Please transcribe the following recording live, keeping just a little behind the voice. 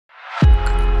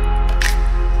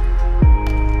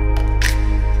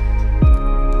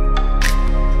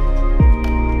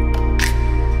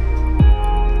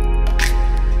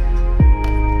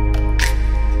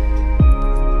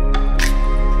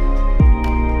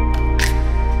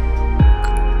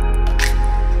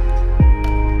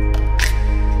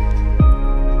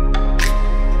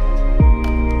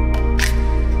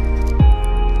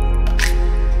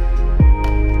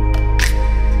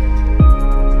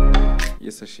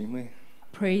ashimwe.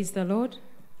 Praise the Lord.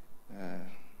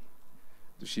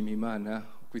 Dushimiye Imana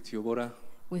kwituyobora.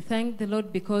 We thank the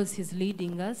Lord because He's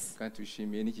leading us. Kandi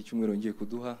twishimiye n'iki cyumweru ngiye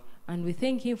kuduha. And we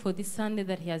thank Him for this Sunday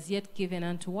that He has yet given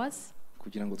unto us.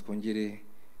 Kugira ngo twongere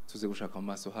tuze gushaka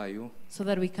amaso hayo. So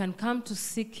that we can come to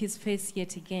seek His face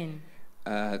yet again.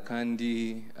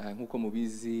 Kandi nkuko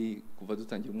mubizi kuva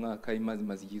dutangira umwaka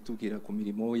imaze igihe tubwira ku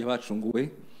mirimo y'abacunguwe.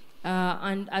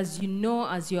 And as you know,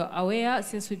 as you're aware,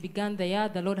 since we began the year,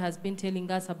 the Lord has been telling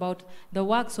us about the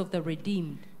works of the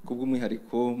redeemed.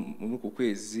 Kubw'umwihariko muri uku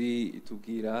kwezi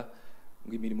tubwira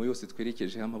ngo imirimo yose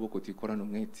twerekeje amaboko tuyikorana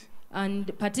umwete.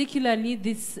 And particularly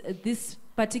this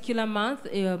particular month,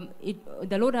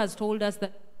 the Lord has told us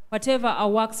that whatever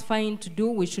our works find to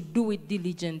do, we should do it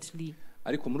diligently.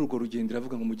 Ariko muri urwo rugendo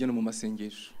iravuga ngo mujye no mu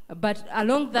masengesho. But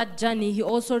along that journey, He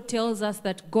also tells us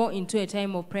that go into a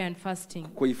time of prayer and fasting.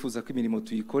 Ko yifuza ko imirimo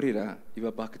tuyikorera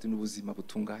iba backed n'ubuzima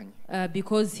butunganye.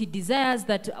 Because He desires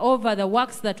that over the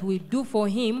works that we do for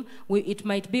Him, it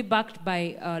might be backed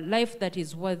by a life that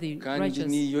is worthy, righteous. Kandi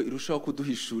niyo irushaho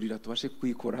kuduhishurira tubashe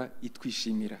kuyikora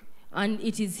itwishimira. And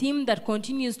it is Him that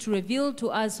continues to reveal to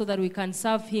us so that we can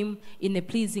serve Him in a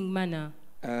pleasing manner.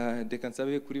 Reka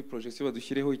nsabe kuri projection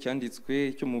badushyireho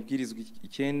icyanditswe cyo mubwirizwa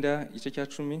 9 igice cya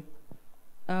 10.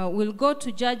 We'll go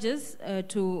to Judges,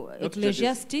 to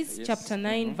Ecclesiastes, chapter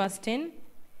 9, verse 10.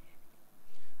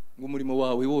 Ngo umurimo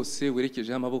wawe wose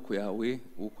werekeje amaboko yawe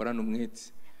ukorana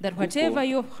umwete. That whatever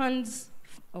your hands,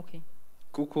 okay.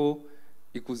 Kuko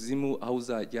ikuzimu aho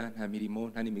uzajya nta mirimo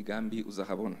nta n'imigambi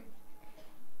uzahabona.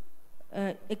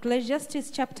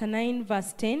 Ecclesiastes chapter 9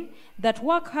 verse 10, that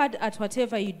work hard at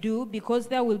whatever you do, because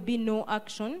there will be no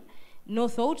action, no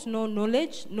thought, no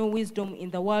knowledge, no wisdom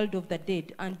in the world of the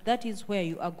dead, and that is where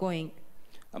you are going.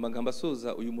 Amagambo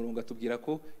asoza uyu murongo atubwira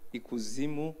ko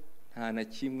ikuzimu nta na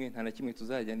kimwe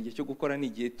tuzajya n'igihe cyo gukora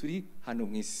n'igihe turi hano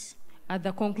mw'isi. At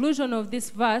the conclusion of this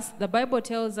verse, the Bible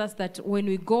tells us that when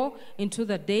we go into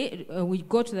the dead, we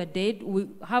go to the dead, we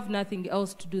have nothing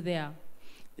else to do there.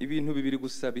 Ibintu bibiri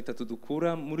gusa bitatu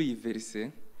dukura muri iyi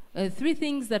verse. Three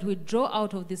things that we draw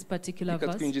out of this particular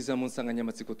verse Ikatwinjiza mu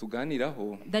nsanganyamatsiko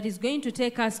tuganiraho. That is going to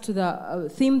take us to the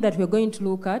theme that we're going to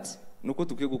look at. Nuko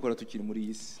tukwiye gukora tukiri muri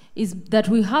iyi si. Is that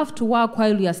we have to work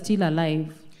while we are still alive.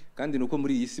 Kandi nuko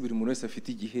muri iyi si buri muntu wese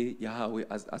afite igihe yahawe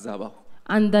azabaho.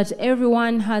 And that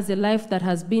everyone has a life that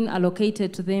has been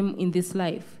allocated to them in this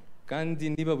life. Kandi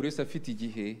niba buri wese afite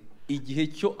igihe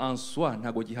cyo answa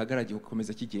ntago gihagaragiye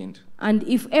gukomeza kigenda. And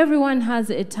if everyone has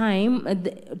a time,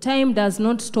 the time does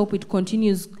not stop, it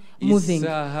continues moving.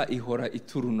 Isaha ihora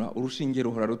ituruna, urushinge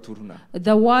ruhora ruturuna.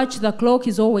 The watch, the clock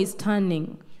is always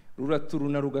turning.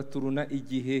 Rugaturuna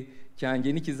igihe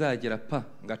cyanjye nikizagera pa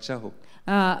ngacaho.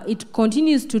 It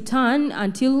continues to turn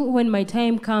until when my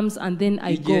time comes, and then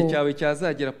I go. Igihe cyawe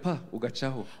cyazagera pa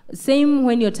ugacaho. Same,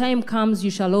 when your time comes, you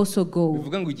shall also go.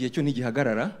 Bivuga ngo igihe cyo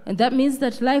ntigihagarara. And that means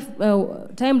that life,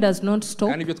 time does not stop.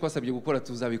 Kandi ibyo twasabye gukora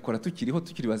tuzabikora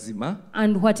tukiri bazima.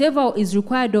 And whatever is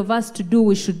required of us to do,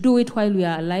 we should do it while we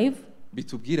are alive.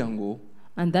 Bitubwira ngo.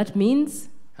 And that means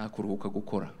nta kuruhuka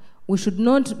gukora. We should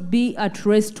not be at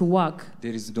rest to work.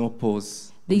 There is no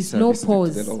pause. There is no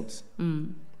pause.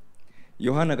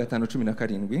 Yohana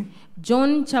 5:17.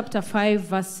 John chapter 5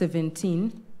 verse 17.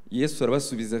 Yesu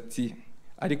arabasubiza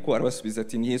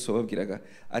ati ni Yesu ababwiraga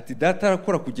ati data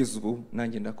arakora kugeza ubu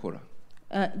nanjye ndakora.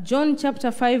 John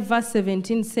chapter 5 verse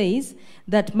 17 says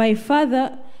that my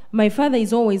father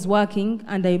is always working,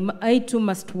 and I too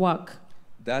must work.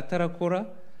 Data arakora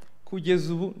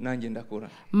kugeza ubu nanjye ndakora.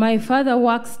 My father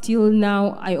works till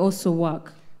now, I also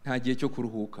work. Nta gihe cyo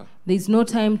kuruhuka. There is no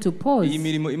time to pause. Iyi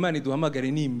mirimo Imana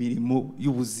iduhamagare ni imirimo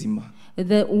y'ubuzima.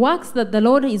 The works that the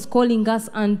Lord is calling us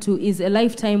unto is a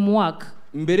lifetime work.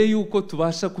 Mbere yuko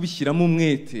tubasha kubishyiramo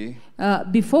umwete.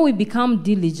 Before we become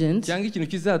diligent, cyangwa ikintu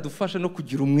kizadufasha no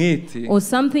kugira umwete, or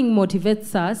something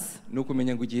motivates us, no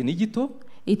kumenya ngo igihe ni gito.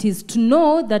 It is to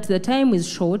know that the time is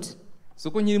short.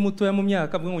 Soko nyiri mutoya mu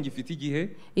myaka bwo ngifite igihe.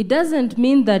 It doesn't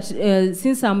mean that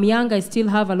since I'm young I still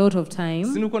have a lot of time.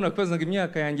 Sinuko nakwaza ngo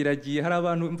imyaka yanjye iragiye, hari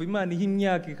abantu Imana iha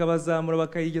imyaka ikabazamura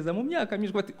bakayigeza mu myaka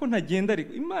myinshi bati ko ntagenda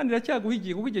ariko Imana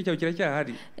iracyaguhigiye kuko igihe cyawe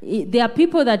kiracyahari. There are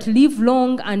people that live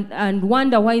long and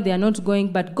wonder why they are not going,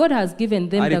 but God has given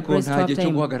them the grace to have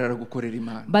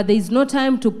time. But there is no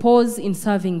time to pause in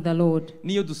serving the Lord.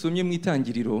 Niyo dusomye mu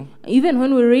itangiriro, even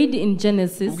when we read in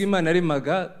Genesis, ubwo Imana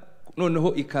aremaga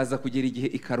noneho ikaza kugera igihe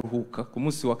ikaruhuka ku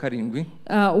munsi wa karindwi.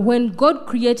 When God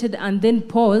created and then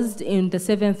paused in the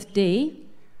seventh day,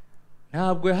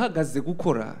 ntabwo yahagaze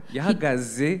gukora,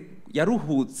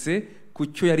 yaruhutse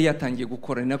kucyo yari yatangiye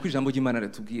gukora. Ni nako ijambo ry'Imana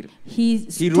ratubwira.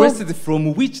 He rested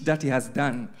from which that he has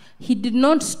done. He did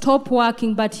not stop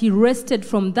working, but he rested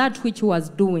from that which he was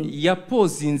doing.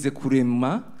 Yapozinze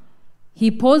kurema.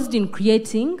 He paused in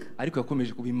creating, ariko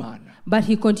yakomeje kuba Imana. But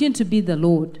he continued to be the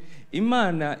Lord.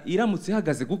 Imana iramutse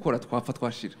ihagaze gukora twapfa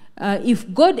twashira.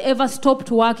 If God ever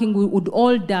stopped working, we would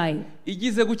all die.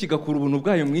 Igize gukigakura ubuntu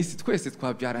bwayo mu isi twese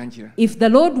twabyarangira. If the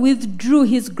Lord withdrew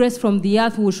his grace from the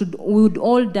earth, we would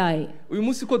all die. Uyu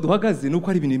munsi ko duhagaze nuko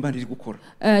ari ibintu Imana iri gukora.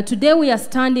 Today we are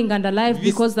standing and alive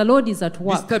because the Lord is at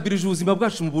work. Bistabilije ubuzima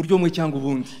bwacu mu buryo bumwe cyangwa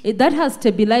ubundi. That has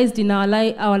stabilized in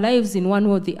our lives in one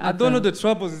way or the other. I don't know the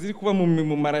troubles ziri kuba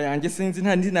mu mara yanjye sinzi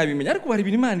nta ndi nabimenya ariko hari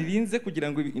ibintu Imana irinze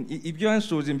kugira ngo ibyo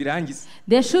yanshoje mbirangize.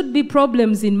 There should be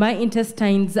problems in my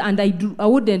intestines and I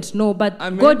wouldn't know, but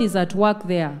Amen. God is at work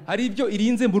there. Hari ibyo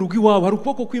irinze mu rugo iwawe hari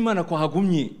ukuboko kw'Imana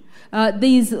kwahagumye.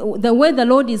 There is the way the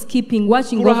Lord is keeping,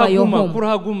 watching over your home,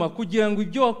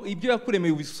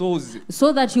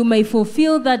 so that you may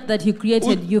fulfill that He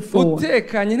created you for.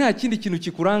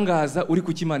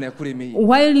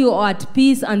 While you are at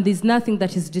peace and there's nothing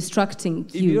that is distracting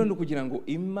you.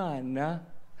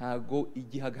 Ntago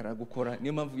igihagarara gukora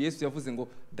niyo mpamvu Yesu yavuze ngo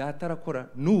data arakora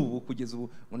n'ubu kugeza ubu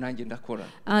nanjye ndakora.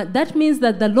 That means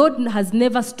that the Lord has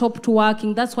never stopped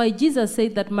working. That's why Jesus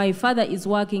said that my Father is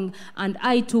working and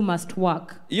I too must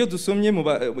work. Iyo dusomye mu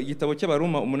gitabo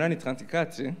cy'Abaroma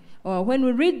 8:34, when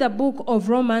we read the book of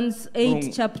Romans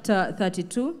 8 chapter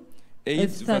 32,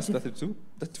 8 verse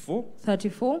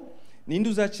 34, ninde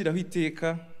uzaciraho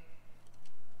iteka?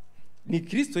 Ni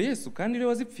Kristo Yesu kandi rero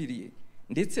wazipfiriye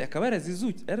ndetse akaba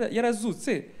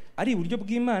yarazutse ari uburyo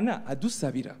bw'Imana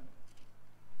adusabira.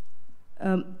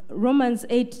 Romans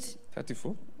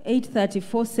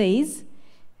 8:34 says,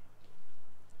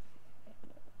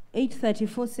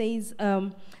 8:34 says,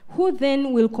 who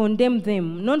then will condemn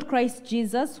them? Not Christ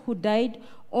Jesus, who died,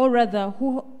 or rather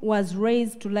who was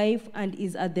raised to life and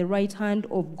is at the right hand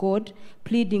of God,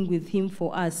 pleading with him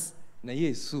for us. Na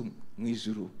Yesu mu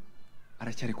ijuru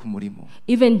aracyari ku murimo.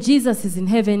 Even Jesus is in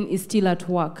heaven, is still at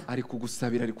work. Ari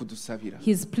kugusabira, ari kudusabira.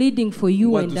 He's pleading for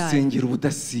you and I. Wadusengera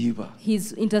ubudasiba.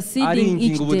 He's interceding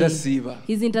each day.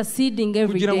 He's interceding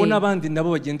every day. Kugira ngo n'abandi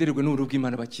nabo bagendererwe n'ubuntu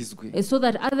bw'Imana bakizwe. So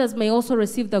that others may also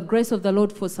receive the grace of the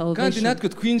Lord for salvation. Kandi natwe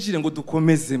twinjire ngo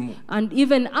dukomezemo. And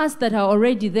even us that are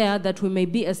already there, that we may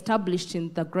be established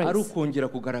in the grace. Ari ukongera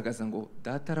kugaragaza ngo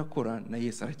data arakora na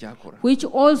Yesu aracyakora. Which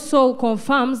also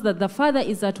confirms that the Father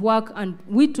is at work and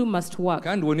we too must work.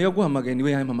 Kandi uwo yaguhamagaye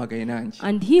niwe yampamagaye nanjye.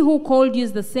 And he who called you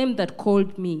is the same that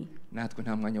called me. Natwe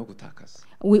nta mwanya wo gutakaza.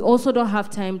 We also don't have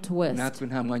time to waste. Natwe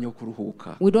nta mwanya wo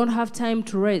kuruhuka. We don't have time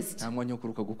to rest. Nta mwanya wo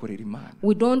kuruhuka gukorera Imana.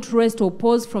 We don't rest or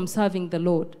pause from serving the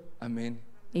Lord. Amen.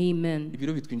 Amen.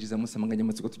 Ibiro bitwinjiza mu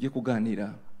nsanganyamatsiko tugiye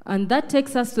kuganira. And that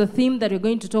takes us to the theme that we're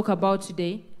going to talk about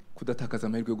today. Kudatakaza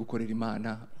amahirwe yo gukorera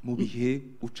Imana mu bihe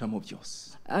ucamo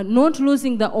byose. Not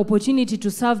losing the opportunity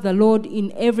to serve the Lord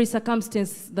in every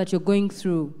circumstance that you're going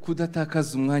through.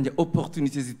 Kudatakaza umwanya,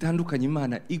 opportunities zitandukanye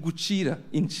Imana igucira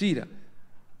incira.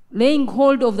 Laying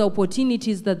hold of the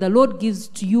opportunities that the Lord gives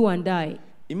to you and I.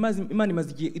 Imana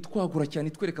imaze igihe itwagura cyane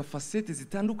itwereka facete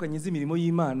zitandukanye z'imirimo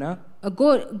y'Imana.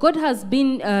 God has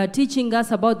been teaching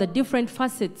us about the different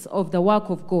facets of the work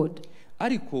of God.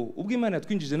 Ariko ubwo Imana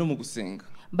yatwinjije no mu gusenga.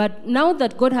 But now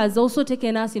that God has also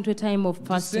taken us into a time of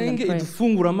fasting and prayer,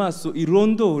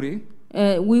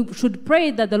 we should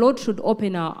pray that the Lord should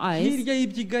open our eyes.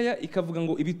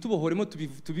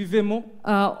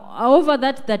 Over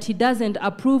that He doesn't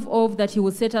approve of, that He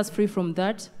will set us free from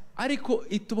that. Ariko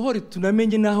itubohore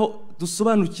tunamenye naho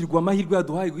dusobanukirwa amahirwe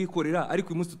yaduhaye gukorera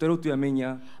ariko umunsi tutari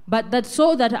tuyamenya. But that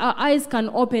so that our eyes can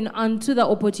open unto the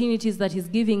opportunities that He's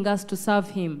giving us to serve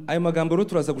Him. Ayo magambo rero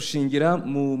turaza gushingira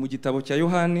mu gitabo cya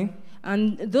Yohani.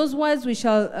 And those words we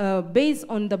shall base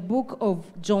on the book of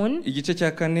John. Igice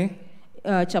cya 4.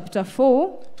 Chapter 4.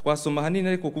 Twasoma hanini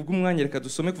ariko kubw'umwanya reka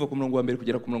dusome kuva ku murongo wa mbere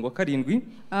kugera ku murongo wa 7.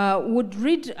 Would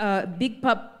read a big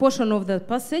portion of the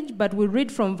passage, but we'll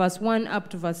read from verse 1 up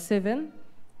to verse 7.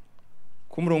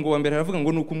 Ku murongo wa mbere haravuga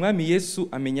ngo nuko umwami Yesu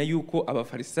amenya yuko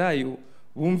abafarisayo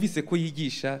bumvise ko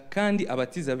yigisha kandi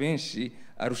abatiza benshi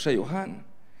arusha Yohana.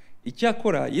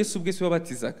 Icyakora Yesu ubwe si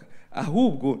wabatizaga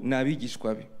ahubwo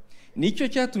nabigishwa be. Nicyo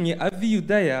cyatumye ava i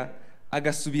Yudaya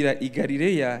agasubira i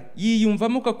Galileya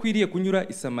yiyumvamo ko akwiriye kunyura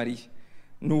i Samariya.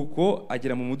 Nuko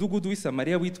agera mu mudugudu w'i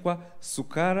Samariya witwa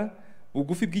Sukara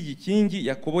bugufi bw'igikingi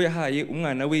Yakobo yahaye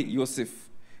umwana we Yosefu.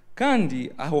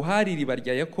 Kandi aho hari iriba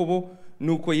rya Yakobo,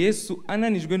 nuko Yesu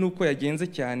ananijwe nuko yagenze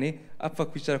cyane apfa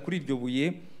kwicara kuri iryo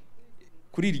buye,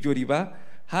 kuri iryo riba.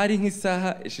 Hari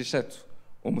nk'isaha 6.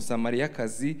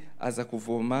 Umusamariyakazi aza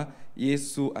kuvoma.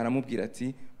 Yesu aramubwira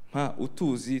ati mpa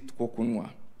utuzi two kunywa.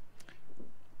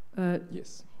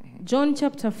 Yes. John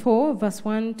chapter 4, verse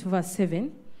 1 to verse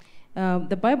 7.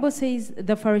 The Bible says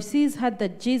the Pharisees heard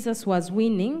that Jesus was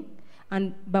winning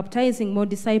and baptizing more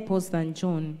disciples than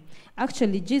John.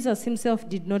 Actually, Jesus himself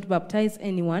did not baptize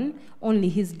anyone, only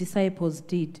his disciples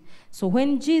did. So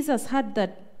when Jesus heard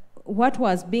that what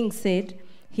was being said,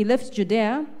 he left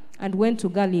Judea and went to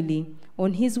Galilee.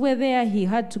 On his way there, he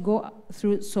had to go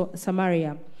through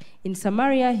Samaria. In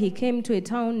Samaria, he came to a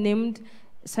town named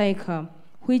Sychar,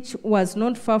 which was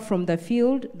not far from the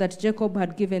field that Jacob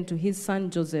had given to his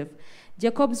son Joseph.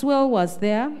 Jacob's well was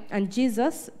there, and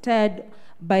Jesus, tired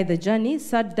by the journey,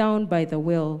 sat down by the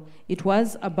well. It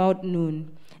was about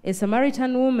noon. A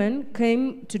Samaritan woman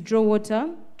came to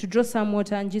draw some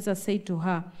water, and Jesus said to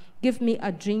her, "Give me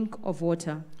a drink of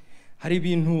water." Hari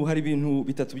ibintu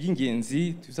bitatu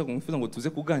by'ingenzi twifuza ngo tuze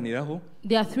kuganiraho.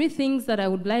 There are three things that I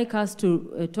would like us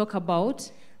to talk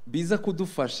about. Biza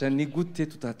kudufasha ni gute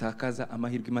tutatakaza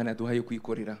amahirwe Imana yaduhaye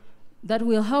kwikorera. That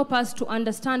will help us to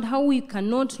understand how we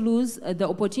cannot lose the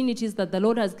opportunities that the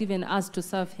Lord has given us to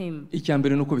serve Him.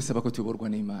 Icyambere nuko bisaba ko tuyoborwa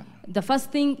n'Imana. The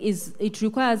first thing is it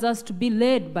requires us to be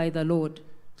led by the Lord.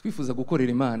 Twifuza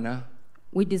gukorera Imana.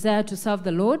 We desire to serve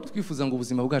the Lord. Twifuza ngo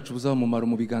ubuzima bwacu buzaba umumaro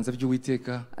mu biganza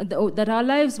by'Uwiteka. That our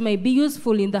lives may be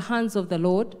useful in the hands of the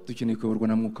Lord. Dukeneye kuyoborwa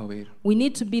na Mwuka Wera. We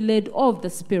need to be led of the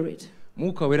Spirit.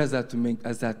 Mwuka Wera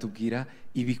azatubwira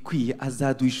ibikwiye,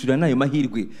 azaduhishura nayo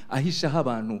mahirwe ahishaho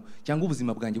abantu cyangwa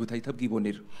ubuzima bwanjye butahita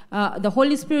bwibonera. The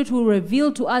Holy Spirit will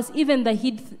reveal to us even the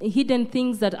hidden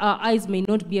things that our eyes may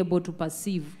not be able to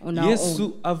perceive on our own.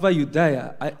 Yesu ava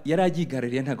Yudaya yari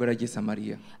agigarariye ntago yari agiye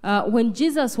Samariya. When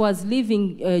Jesus was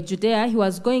leaving Judea, he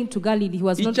was going to Galilee. He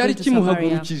was not going to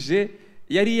Samaria. Kimuhagurukije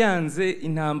yari yanze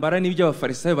intambara n'ibyo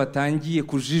abafarisayo batangiye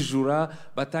kujijura,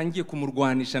 batangiye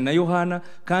kumurwanisha na Yohana,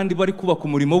 kandi bari kubaka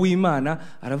umurimo w'Imana.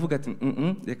 Aravuga ati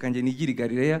reka nge nigire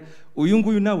Galileya. Uyu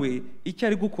nguyu nawe icyo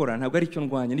ari gukora ntabwo ari cyo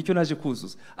ndwanya, nicyo naje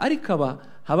kuzuza. Ariko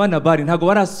abana bari ntabwo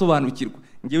barasobanukirwa,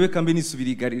 ngewe kambe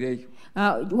nisubira Galileya.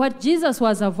 What Jesus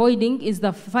was avoiding is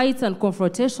the fights and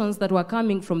confrontations that were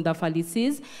coming from the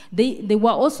Pharisees. They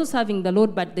were also serving the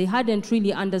Lord, but they hadn't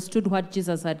really understood what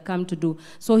Jesus had come to do.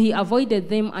 So he avoided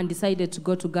them and decided to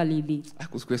go to Galilee.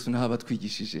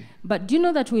 But do you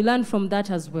know that we learn from that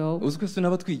as well? Do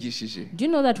you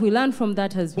know that we learn from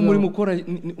that as well?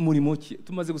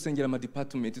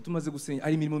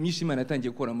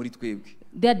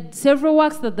 There are several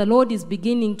works that the Lord is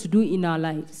beginning to do in our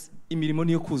lives.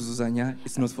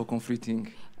 It's not for conflicting.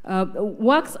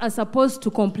 Works are supposed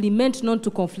to complement, not to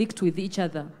conflict with each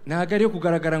other. We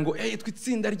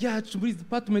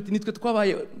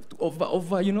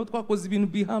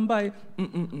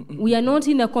are not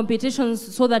in a competition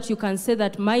so that you can say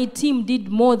that my team did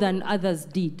more than others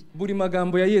did.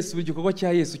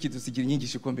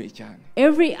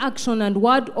 Every action and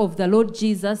word of the Lord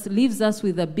Jesus leaves us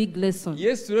with a big lesson.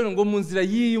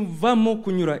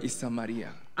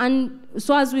 And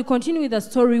so as we continue with the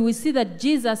story, we see that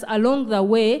Jesus, along the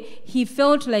way, he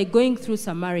felt like going through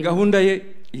Samaria.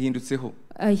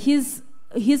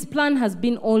 His plan has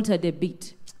been altered a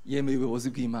bit. He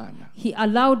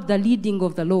allowed the leading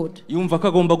of the Lord.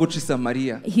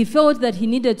 He felt that he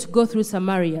needed to go through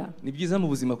Samaria.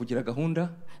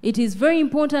 It is very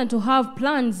important to have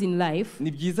plans in life.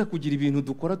 It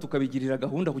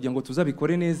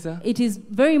is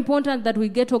very important that we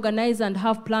get organized and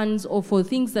have plans for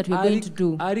things that we are going to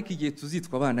do.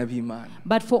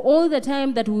 But for all the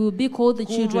time that we will be called the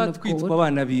children of God,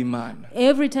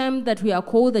 every time that we are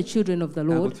called the children of the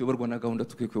Lord,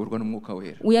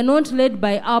 we are not led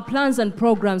by our plans and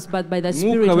programs, but by the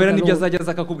Spirit of the Lord.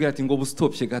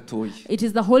 It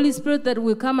is the Holy Spirit that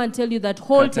will come and tell you that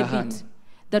hold a bit.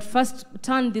 That first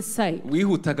turn this side.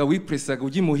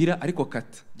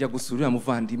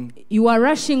 You are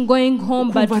rushing going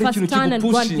home, but first turn and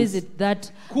go and visit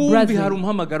that brother.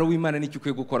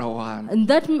 And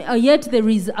that yet there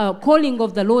is a calling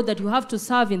of the Lord that you have to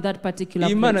serve in that particular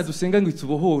place.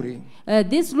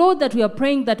 This Lord that we are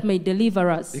praying that may deliver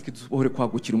us.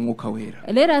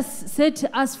 Let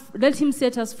Him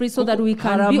set us free so that we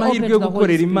can be open to the Holy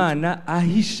Spirit.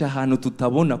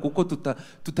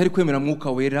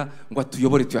 There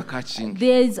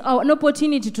is an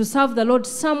opportunity to serve the Lord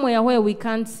somewhere where we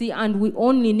can't see, and we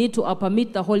only need to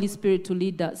permit the Holy Spirit to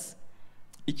lead us.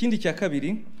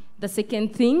 The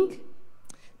second thing,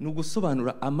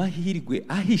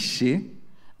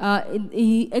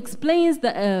 he explains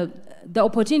the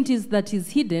opportunities that is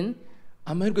hidden,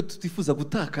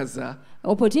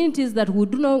 opportunities that we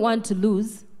do not want to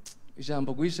lose.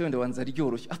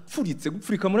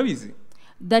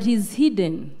 that is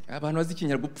hidden. Abantu bazi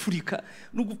ikinyarwanda gupfurika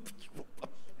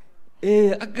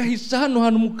agahisha hano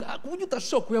hantu kuburyo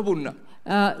utashobora kuyabona.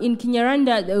 In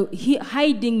Kinyarwanda,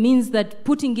 hiding means that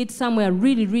putting it somewhere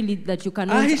really that you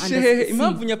cannot understand.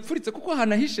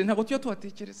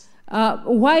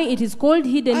 Why it is called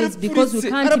hidden is because we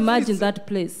can't imagine that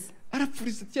place.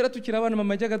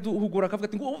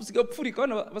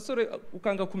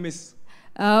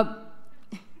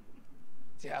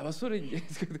 Abasore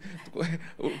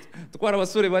twara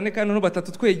abasore bane kandi no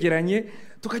batatu twegeranye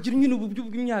tukagira nyine ububyo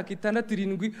bw'imyaka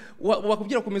 6-7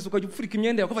 wakubwira komeza ukajya upfurika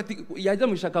imyenda yakufata yajya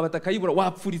mu ishaka batakayibura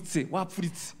wapfuritse.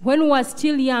 When we were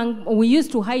still young, we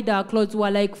used to hide our clothes. We were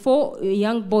like 4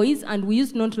 young boys and we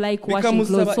used not like washing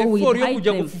clothes, so we hide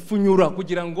them.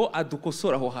 Kugira ngo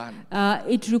adukosora aho hantu.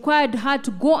 It required her to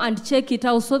go and check it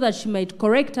out so that she might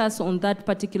correct us on that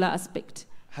particular aspect.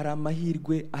 Hari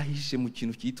amahirwe ahishe mu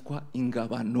kintu cyitwa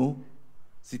ingabano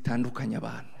zitandukanya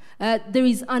abantu. There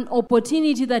is an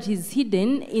opportunity that is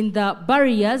hidden in the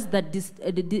barriers that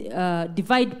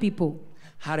divide people.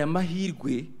 Hari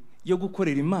amahirwe yo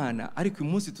gukorera Imana ariko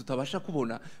umunsi tutabasha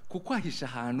kubona kuko ahisha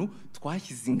ahantu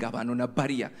twashyize ingabano na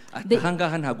barrier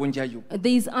ahangaha ntago njyayo.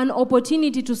 There is an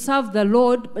opportunity to serve the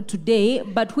Lord today,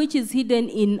 but which is hidden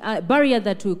in a barrier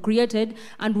that we created,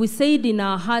 and we said in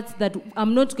our hearts that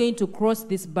I'm not going to cross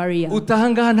this barrier.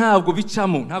 Utahangaha ntago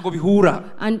bicamo ntago bihura.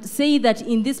 And say that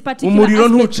in this particular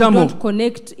aspect we don't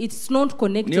connect, it's not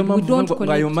connected, we don't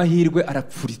connect. Ayo mahirwe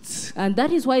arapfuritse. And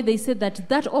that is why they said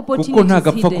that opportunity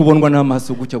is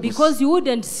hidden. Because you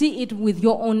wouldn't see it with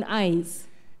your own eyes.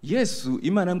 Yesu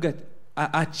Imana mbwa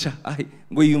acha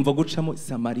ngo yumva gucamo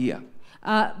Samaria.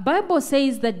 Bible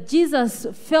says that Jesus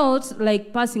felt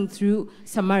like passing through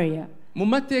Samaria. Mu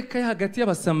mateka hagati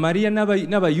y'Abasamariya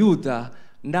n'Abayuda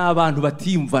n'abantu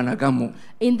batiyumvanagamo.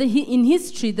 In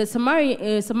history, the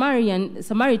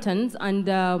Samaritans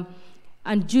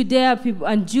and Judea people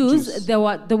and Jews, they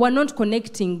were not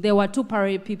connecting. They were two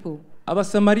parallel people.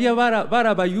 Abasamariya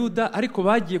barabayuda ariko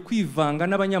bagiye kwivanga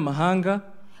n'abanyamahanga.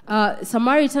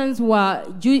 Samaritans were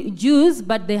Jews,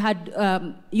 but they had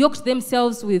yoked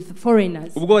themselves with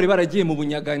foreigners. Ubwo bari baragiye mu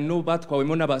bunyagano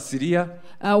batwawemo n'Abasiriya.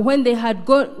 When they had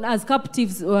gone as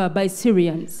captives by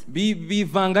Syrians.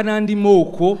 Bivanga n'andi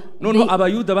moko none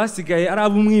abayuda basigaye ari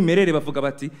abumwimerere bavuga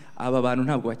bati aba bantu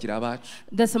ntabwo bakira abacu.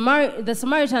 The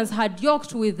Samaritans had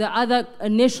yoked with the other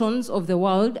nations of the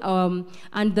world,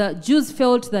 and the Jews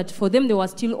felt that for them they were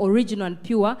still original and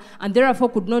pure, and therefore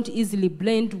could not easily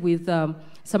blend with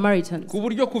Samaritans.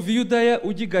 Kuburyo kuva Yudaya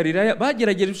uji Galilaya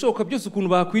bagerageje ibishoboka byose ukuntu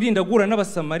bakwirinda gura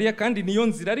n'Abasamariya kandi niyo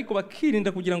nzira ariko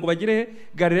bakirinda kugira ngo bagere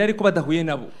Galilaya ariko badahuye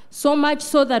nabo. So much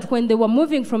so that when they were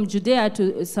moving from Judea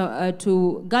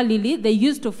to Galilee, they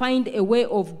used to find a way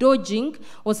of dodging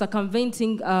or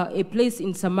circumventing a place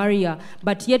in Samaria,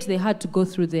 but yet they had to go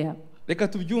through there. Reka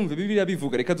tubyumve Bibiliya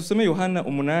bivuga. Reka dusome Yohana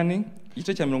 8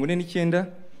 igice cya 49.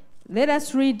 Let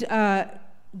us read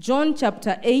John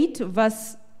chapter 8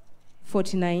 verse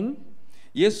 49.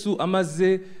 Yesu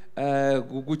amaze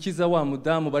gukiza wa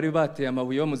mudamu bari bateye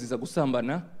amabuye bamuziza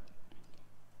gusambana.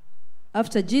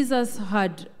 After Jesus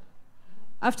had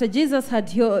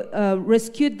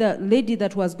rescued the lady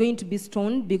that was going to be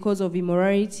stoned because of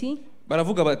immorality.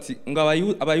 Baravuga bati ngo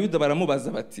abayuda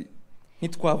baramubaza bati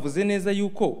ntitwavuze neza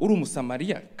yuko uri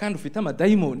umusamariya kandi ufite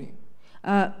amadayimoni.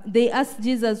 They asked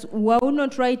Jesus, "Were we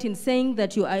not right in saying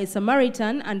that you are a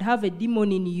Samaritan and have a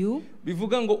demon in you?"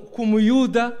 Bivuga ngo ku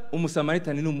muyuda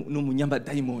umusamaritan ni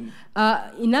umunyabadayimoni.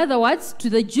 In other words, to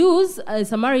the Jews, a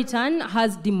Samaritan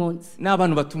has demons.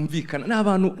 N'abantu batumvikana,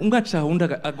 n'abantu ungaca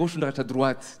unda agosha undagaca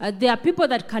droite. There are people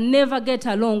that can never get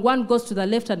along. One goes to the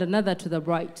left and another to the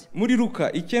right. Muri Luka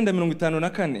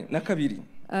 9:54 na 2.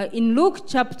 In Luke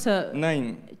chapter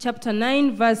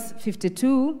 9 verse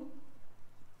 52.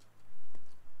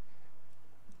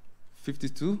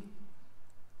 52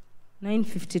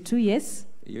 9:52, yes.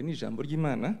 Iyo ni ijambo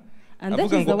ry'Imana.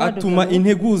 Avuga ngo atuma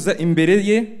integuza imbere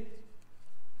ye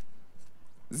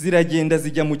ziragenda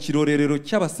zijya mu kirorerero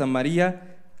cy'Abasamariya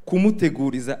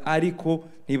kumuteguriza ariko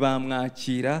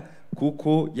ntibamwakira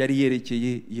kuko yari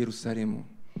yerekeye Yerusalemu.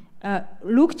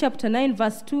 Luke chapter 9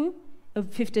 verse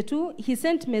 52, he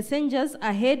sent messengers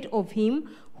ahead of him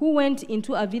who went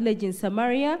into a village in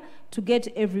Samaria to get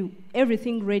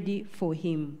everything ready for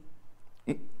him.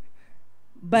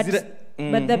 But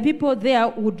the people there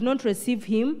would not receive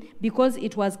him because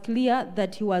it was clear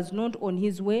that he was not on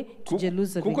his way to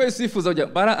Jerusalem.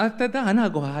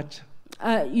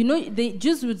 You know, the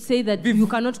Jews would say that you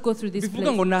cannot go through this place.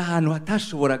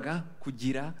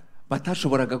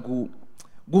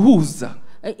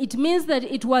 It means that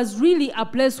it was really a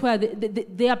place where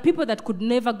there are people that could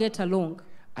never get along.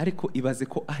 ariko ibaze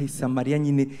ko ahi Samariya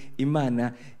nyine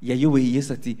Imana yayoboye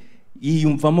Yesu ati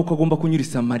yiyumvamo ko agomba kunyura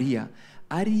Samariya.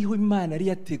 Ariho Imana yari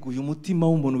yateguye umutima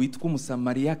w'umuntu witwa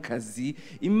umusamariyakazi.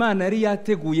 Imana yari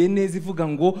yateguye neza ivuga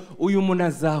ngo uyu muntu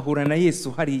azahura na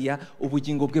Yesu hariya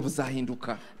ubugingo bwe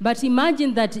buzahinduka. But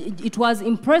imagine that it was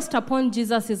impressed upon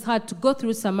Jesus' heart to go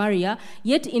through Samaria,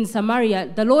 yet in Samaria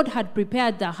the Lord had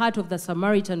prepared the heart of the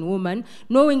Samaritan woman,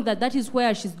 knowing that that is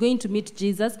where she's going to meet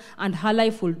Jesus and her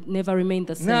life will never remain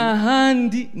the same.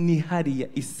 Nahandi ni hariya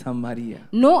i Samaria.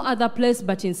 No other place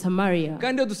but in Samaria.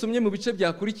 Kandi dusomye mu bice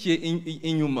byakurikiye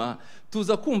inyuma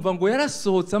tuza kumva ngo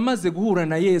yarasohotse amaze guhura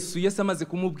na Yesu. Yesu amaze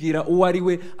kumubwira uwo ari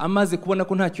we, amaze kubona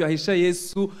ko ntacyo yahisha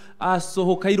Yesu,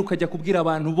 asohoka yiruka ajya kubwira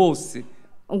abantu bose.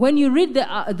 When you read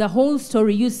the whole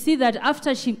story, you see that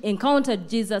after she encountered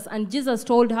Jesus and Jesus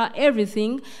told her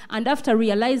everything, and after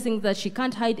realizing that she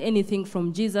can't hide anything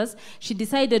from Jesus, she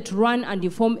decided to run and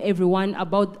inform everyone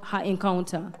about her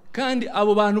encounter. Kandi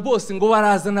abo bantu bose ngo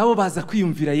baraza nabo baza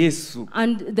kwiyumvira Yesu.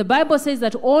 And the Bible says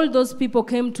that all those people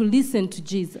came to listen to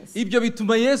Jesus. Ibyo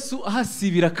bituma Yesu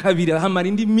ahasibira kabiri, hamara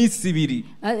indi minsi ibiri.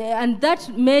 And that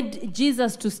made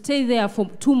Jesus to stay there for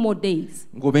 2 more days.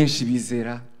 Ngo benshi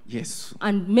bizera Yesu.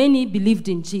 And many believed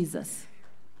in Jesus.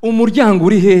 Umuryango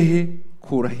uri hehe?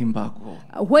 Kuraho imbago.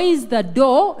 Where is the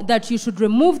door that you should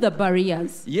remove the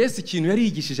barriers? Yesu ikintu yari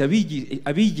yigishije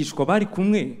abigishwa bari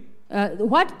kumwe.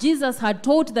 What Jesus had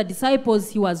taught the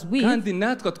disciples he was with, kandi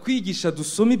natwe twigisha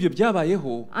dusoma ibyo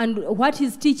byabayeho, and what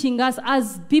he's teaching us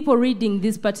as people reading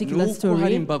this particular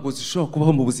story, imbago zishobora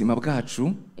kubaho mu buzima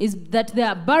bwacu, is that there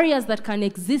are barriers that can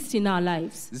exist in our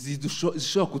lives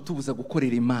zishobora kutubuza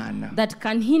gukorera Imana, that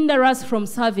can hinder us from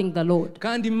serving the Lord.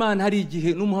 Kandi Imana hari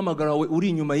igihe n'umuhamagaro wawe uri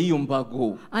inyuma y'iyo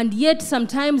mbago, And yet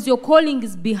sometimes your calling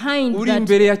is behind uri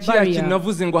imbere ya that kiriya kintu barrier.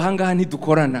 navuze ngo ahangaha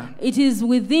ntidukorana. It is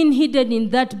within, hidden in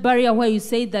that barrier where you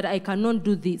say that I cannot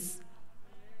do this.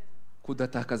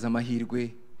 Kudatakaza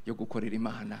amahirwe yo gukorera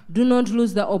Imana. Do not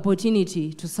lose the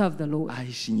opportunity to serve the Lord.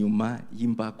 Ahisha inyuma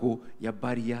y'imbago ya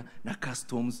barrier na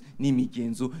customs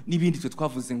n'imigenzo n'ibindi twe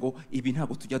twavuze ngo ibi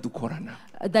ntabwo tujya dukorana.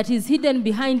 That is hidden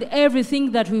behind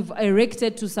everything that we've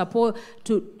erected to support,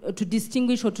 to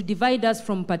distinguish or to divide us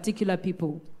from particular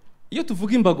people. Iyo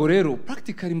tuvuga imbago rero,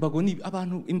 practically imbago ni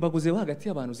abantu, imbago ze hagati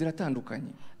y'abantu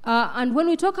ziratandukanye. And when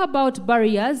we talk about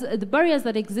barriers, the barriers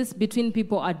that exist between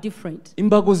people are different.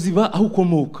 Imbago ziba aho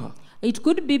ukomoka. It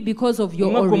could be because of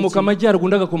your origin.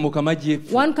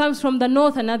 One comes from the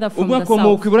north, another from the south.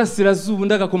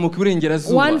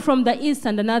 One from the east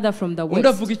and another from the west.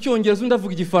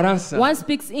 One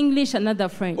speaks English, another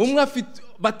French.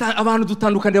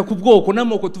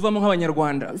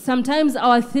 Sometimes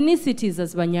our ethnicities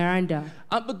as Banyarwanda.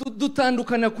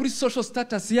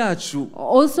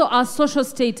 Also our social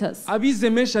status. Our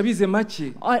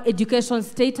education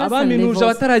status and levels.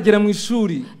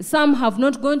 Some have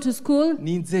not gone to school.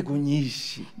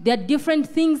 There are different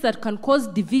things that can cause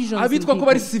divisions.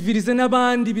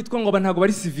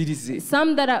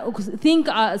 Some that think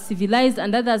are civilized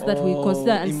and others that we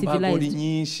consider uncivilized.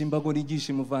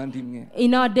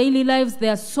 In our daily lives,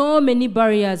 there are so many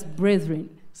barriers, brethren.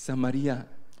 Samaria.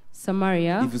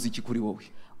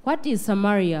 What is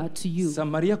Samaria to you?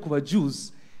 Samaria kuba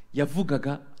Jews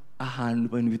yavugaga ahantu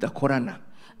abantu bidakorana.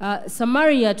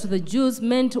 Samaria to the Jews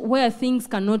meant where things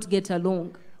cannot get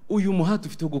along. Uyu muhati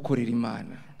ufite gukorera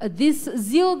Imana. This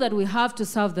zeal that we have to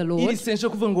serve the Lord.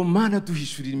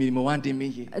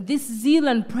 This zeal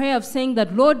and prayer of saying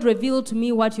that, Lord, reveal to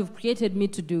me what you've created me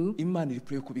to do.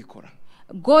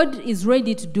 God is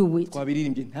ready to do it.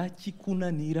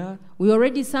 We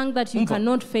already sang that you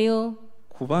cannot fail.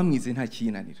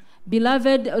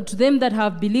 Beloved, to them that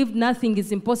have believed, nothing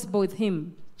is impossible with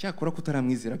him.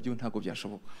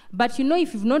 But you know,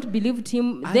 if you've not believed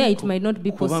him, there it might not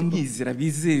be possible.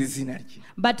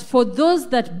 But for those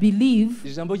that believe,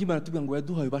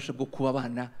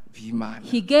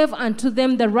 he gave unto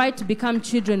them the right to become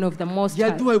children of the Most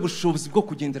High.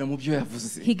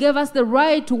 He gave us the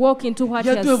right to walk into what he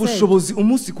has said.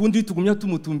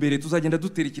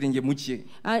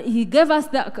 He gave us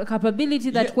the capability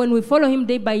that when we follow him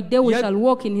day by day, we shall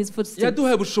walk in his footsteps.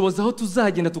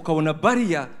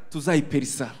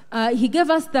 He gave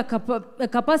us the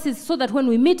capacity so that when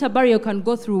we meet a barrier, we can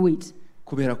go through it.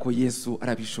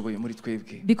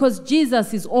 Because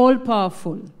Jesus is all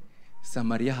powerful.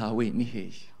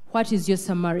 What is your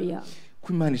Samaria?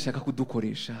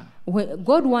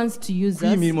 God wants to use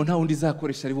us. He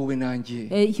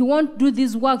won't do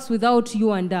these works without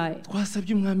you and I. Why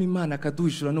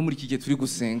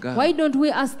don't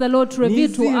we ask the Lord to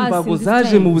reveal to us in this time?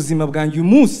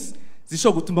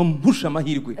 zishobora gutuma mpusha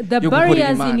amahirwe The yo gukorera barriers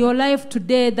in Imana. your life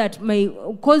today that may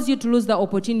cause you to lose the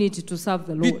opportunity to serve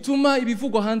the Lord. Bituma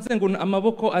ibivugwa hanze ngo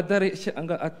amaboko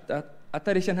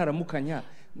atareshya ntaramukanya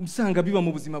usanga biba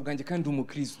mu buzima bwanjye kandi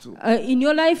umukristo. In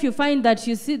your life you find that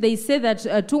they say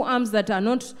that two arms that are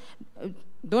not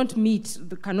don't meet,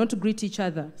 cannot greet each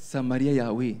other. Samaria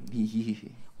yawe ni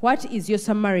iyihe? What is your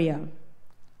Samaria?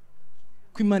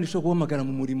 Ko Imana ishobora guhamagara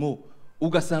mu murimo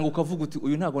ugasanga ukavuga uti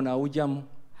uyu ntago nawujyamo.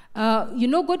 You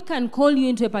know, God can call you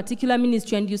into a particular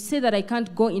ministry and you say that I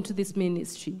can't go into this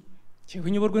ministry.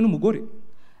 Cyewe nyoborwe n'umugore.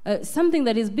 Something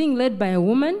that is being led by a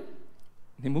woman.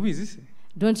 Ntimubizi se?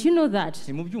 Don't you know that?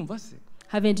 Ntimubyumva se?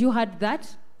 Haven't you heard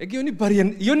that? Iyo ni barrier,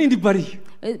 iyo ni indi barrier.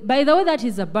 By the way, that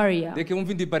is a barrier. Reke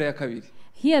mumve indi barrier ya kabiri.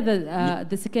 Here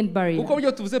the second barrier. Kuko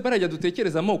byo tuvuze barrier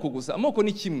dutekereza amoko gusa. Amoko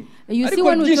ni kimwe. You see Ariko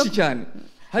when we byinshi talk, cyane.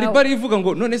 Hari barrier ivuga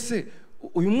ngo none se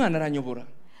uyu mwana aranyobora.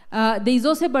 There is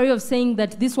also a barrier of saying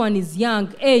that this one is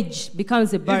young. Age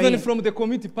becomes a barrier. Even from the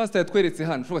community pastor yatweretse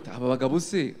hano ushobora aba bagabo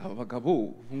se aba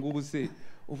bagabo ubungubu se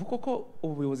ubu koko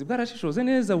ubuyobozi bwarashishoze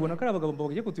neza ubona ko ari abagabo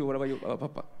bagiye kutuyobora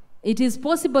papa. It is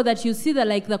possible that you see that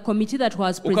like the committee that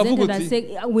was presented and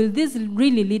say, will this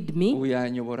really lead me?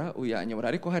 Uyanyobora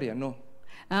ariko hariya no.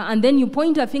 And then you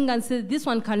point a finger and say, this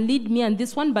one can lead me and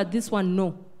this one, but this one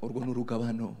no. Urwo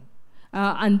n'urugabano.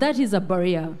 And that is a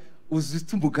barrier.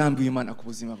 Uzita umugambi w'Imana ku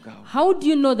buzima bwawe. How do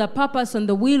you know the purpose and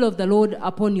the will of the Lord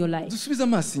upon your life? Dusubize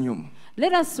amaso inyuma.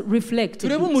 Let us reflect.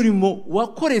 Turebe umurimo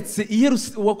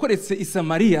wakoretse i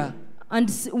Samaria. And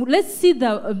let's see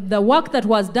the work that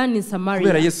was done in Samaria.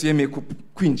 Kubera Yesu yemeye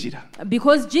kwinjira.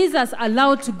 Because Jesus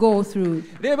allowed to go through.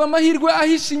 Reba amahirwe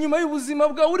ahisha inyuma y'ubuzima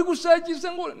bwawe uri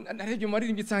gushakisha ngo narebye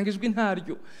maririmbye nsangijwe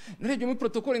ntaryo. Narebye muri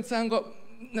protocol nsanga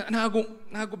ntago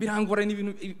birangora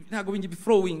n'ibintu ntago bingi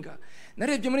biflowinga.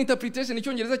 Narebye muri interpretation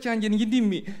icyongereza cyanjye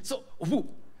n'indimi. So ubu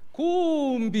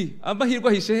kumbi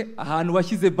amahirwe ahishe ahantu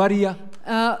washyize barrier.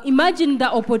 Imagine the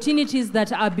opportunities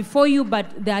that are before you, but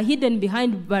they are hidden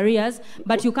behind barriers,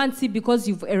 but you can't see because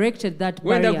you've erected that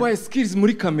barrier. Wenda skills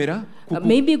muri camera.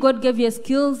 Maybe God gave you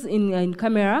skills in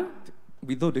camera.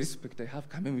 With all the respect I have,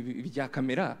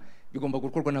 camera bigomba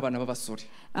gukorwa n'abana b'abasore.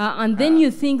 And then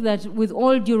you think that with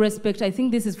all due respect, I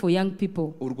think this is for young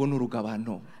people. Urwo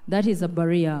n'urugabano. That is a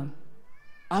barrier.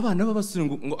 Abana b'abasore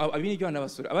ngo abinijyo abana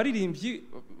b'abasore abaririmbyi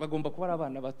bagomba kuba ari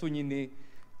abana bato nyine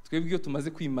twebwe iyo tumaze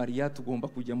kwimariya tugomba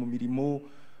kujya mu mirimo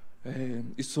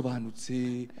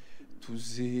isobanutse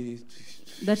tuze.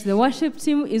 That the worship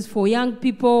team is for young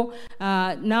people.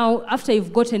 Now after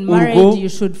you've gotten married, you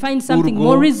should find something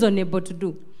more reasonable to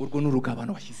do. Urwo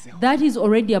n'urugabano washyizeho. That is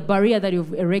already a barrier that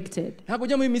you've erected. Ntabwo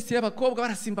ujya mu minsi y'abakobwa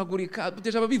barasimbagurika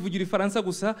deja babivugira ifaransa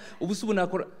gusa ubu se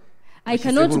ubunakora. I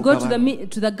cannot go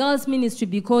to the girls' ministry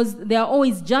because they are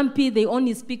always jumpy, they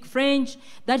only speak French.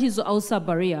 That is also a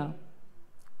barrier.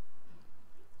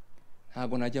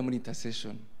 Ntabwo najya muri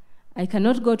intercession. I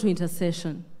cannot go to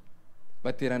intercession.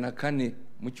 Baterana kane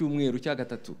mu cyumweru cya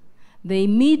gatatu. They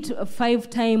meet 5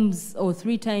 times or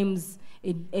 3 times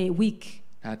a week.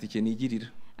 Nta tike nigirira.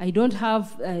 I don't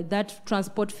have that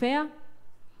transport fare.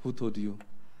 Who told you?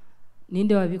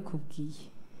 Ninde wabikubwiye?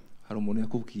 Hari umuntu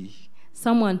yakubwiye.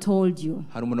 Someone told you.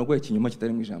 Hari umuntu agwaye ikinyoma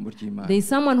kitari mu ijambo ry'Imana. There is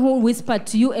someone who whispered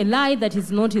to you a lie that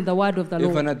is not in the word of the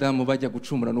Lord. Eva na Adamu bajya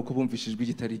gucumura nuko bumvishijwe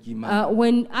igitari ry'Imana.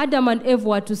 When Adam and Eve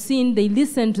were to sin, they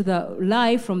listened to the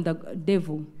lie from the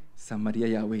devil. Samaria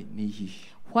yawe ni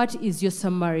iyihe? What is your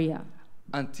Samaria?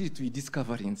 Until you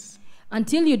discover it.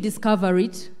 Until you discover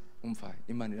it. Umva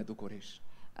Imana iradukoresha.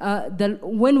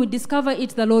 When we discover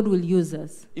it, the Lord will use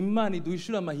us. Imana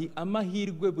iduhishura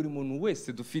amahirwe buri muntu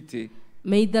wese dufite.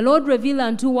 May the Lord reveal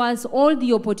unto us all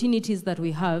the opportunities that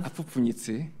we have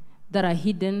apfupfunyitse that are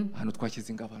hidden, hano twashyize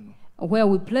ingabano, where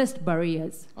we placed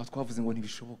barriers, aho twavuze ngo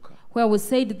ntibishoboka, where we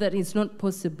said that it's not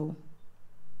possible.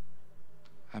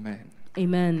 Amen.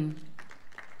 Amen.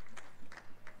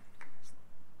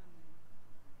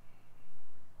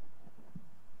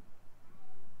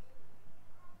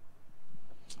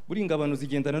 Buri ingabano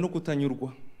zigendana no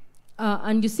kutanyurwa.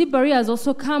 And you see, barriers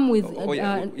also come with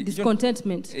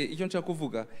discontentment. Icyo nshaka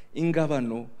kuvuga,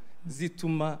 ingabano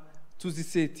zituma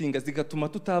tuzisetinga zigatuma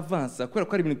tutavansa kubera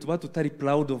ko ari ibintu tuba tutari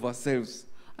proud of ourselves.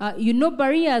 You know,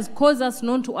 barriers cause us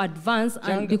not to advance,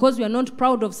 and because we are not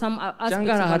proud of some aspects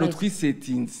of our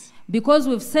life. Because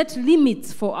we've set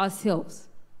limits for ourselves.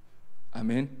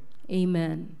 Amen.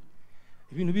 Amen.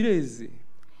 Ibintu bireze.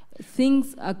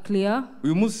 Things are clear.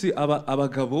 Uyu munsi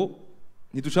abagabo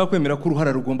ntidushaka kwemera ko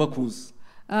uruhara rugomba kuza.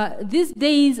 These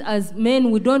days as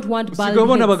men we don't want bad.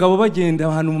 Sigabona abagabo bagenda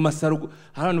ahantu mu masaro,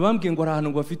 ahantu bambwiye ngo ahantu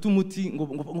ngo bafite umuti ngo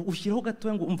ushyireho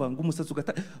gato ngo umva ngo umusatsi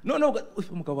ugata. No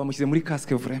umugabo bamushyize muri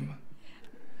casque vraiment.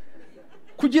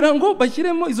 kugira ngo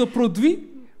bashyiremo izo produit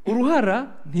uruhara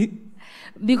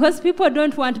Because people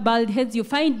don't want bald heads, you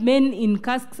find men in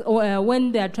casks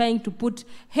when they are trying to put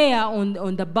hair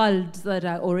on the balds that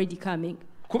are already coming.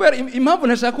 kubera impamvu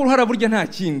ntashaka uruhara burya nta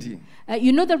kindi.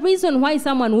 You know the reason why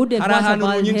someone wouldn't want a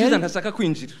bald head? ntashaka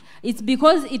kwinjira. It's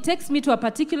because it takes me to a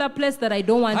particular place that I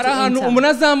don't want to enter. umuntu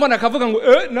azambona akavuga ngo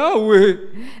nawe.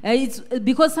 It's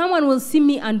because someone will see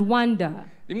me and wonder.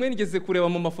 rimwe nigeze kureba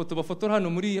mu mafoto bafotora hano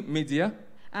muri media.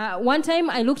 One time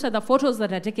I looked at the photos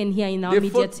that are taken here in our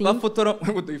media team.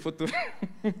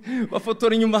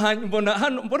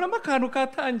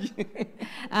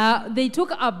 They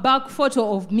took a back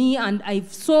photo of me and I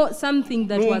saw something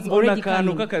that was already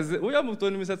coming.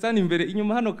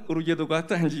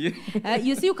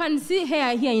 You see, you can see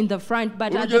hair here in the front,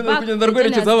 but at the back,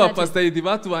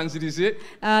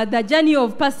 the journey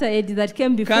of Pastor Eddie that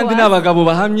came before us.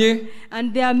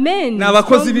 And they are men,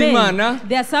 strong men.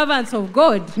 They are servants of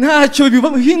God.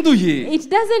 It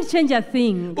doesn't change a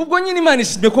thing.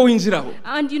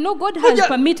 And you know God has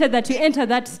permitted that you enter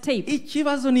that state. You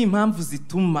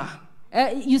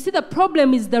see, the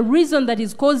problem is the reason that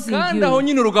is causing you.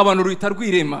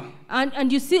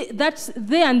 And you see, that's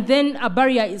there and then a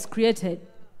barrier is created.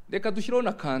 Then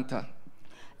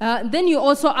you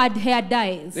also add hair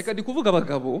dyes.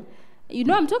 You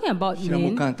know, I'm talking about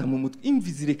men.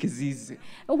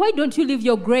 Why don't you leave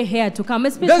your gray hair to come,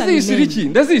 especially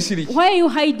men? Why are you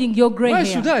hiding your gray hair? Why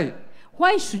should I?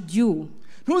 Why should you?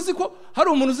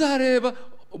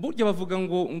 burya bavuga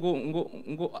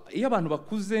ngo iyo abantu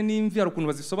bakuze n'imvi hari ukuntu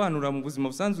bazisobanura mu buzima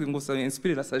busanzwe ngo ça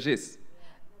inspire la sagesse.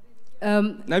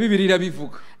 Na Bibiliya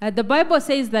bivuga. The Bible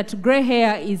says that gray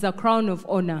hair is a crown of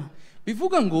honor.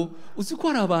 Bivuga ngo uziko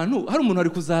hari abantu hari umuntu ari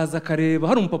kuzaza akareba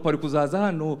hari umupapa ari kuzaza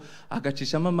hano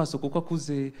agacishamo amaso kuko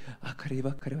akuze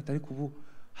akareba atari kubu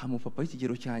ha mupapa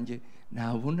y'ikigero cyanjye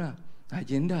nabona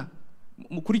agenda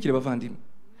mukurikire bavandimwe.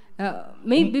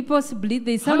 Maybe possibly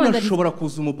there is someone that ashobora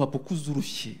kuza umupapa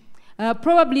kuzurushye.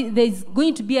 Probably there is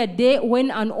going to be a day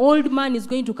when an old man is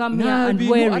going to come here and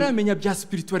weary.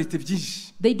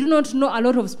 They do not know a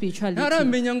lot of spirituality.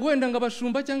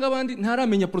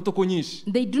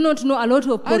 They do not know a lot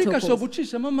of protocols.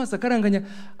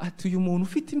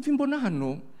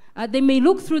 They may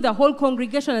look through the whole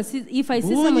congregation and see if I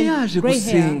see someone with gray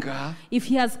hair. If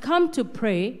he has come to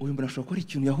pray,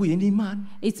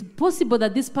 it's possible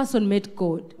that this person met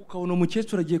God.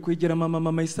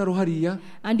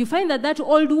 And you find that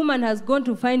old woman has gone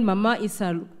to find Mama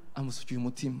Isaru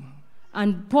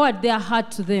and poured their heart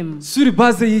to them.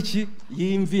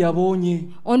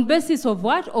 On basis of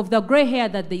what? Of the gray hair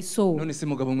that they saw.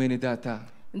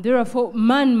 Therefore,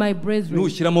 man, my brethren,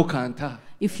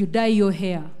 if you dye your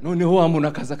hair, and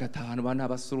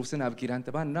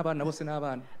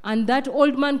that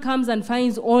old man comes and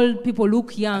finds all people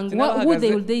look young, who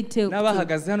will they tell?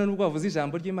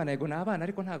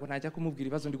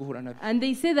 And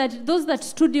they say that those that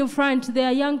stood in front, they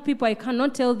are young people, I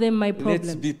cannot tell them my problems.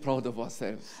 Let's be proud of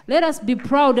ourselves. Let us be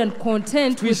proud and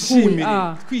content with who we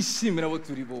are.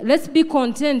 Let's be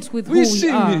content with who we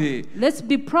are. Let's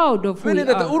be proud of who we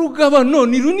are.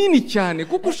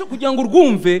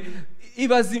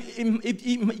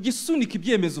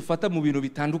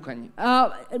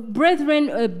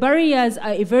 Brethren, barriers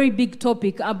are a very big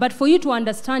topic, but for you to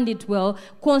understand it well,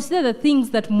 consider the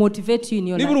things that motivate you in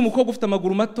your life.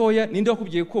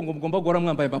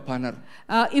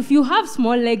 If you have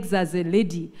small legs as a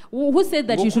lady, who said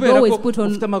that you should always put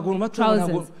on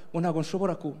trousers?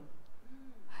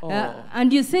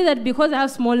 And you say that because I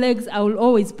have small legs, I will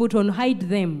always put on, hide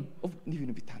them.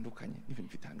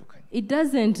 It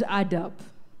doesn't add up.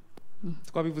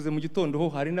 Twabivuze mu gitondo ho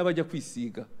hari n'abajya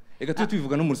kwisiga. Ega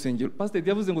tubivuga no mu rusengero. Pastor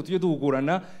yavuze ngo tujye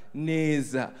duhugurana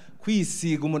neza.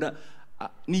 Kwisiga umuntu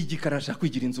n'igikarasha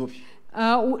kwigira inzobe.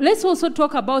 Let's also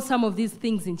talk about some of these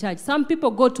things in church. Some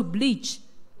people go to bleach.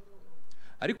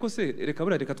 Ariko se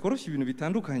reka tworoshye ibintu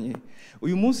bitandukanye.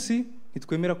 Uyu munsi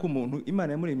nitwemera ko umuntu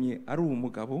Imana yamuremye ari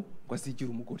umugabo ngo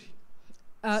azigira umugore.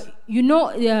 You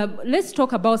know, let's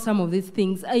talk about some of these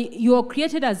things. You are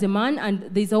created as a man, and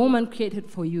there's a woman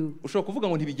created for you.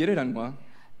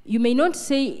 You may not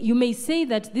say, you may say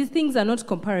that these things are not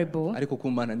comparable.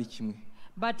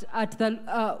 But at the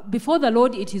before the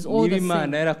Lord, it is all the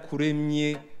same.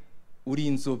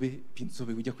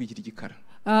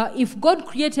 If God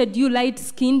created you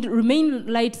light-skinned, remain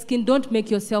light-skinned. Don't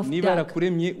make yourself dark.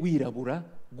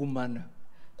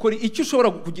 kora icyo ushobora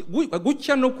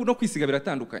gucya no kwisiga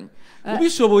biratandukanye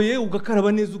ubishoboye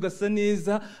ugakaraba neza ugasa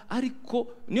neza ariko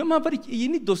niyo mpamvu ari iyi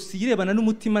ni dosiye irebana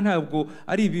n'umutima ntabwo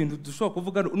ari ibintu dushobora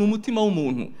kuvuga n'umutima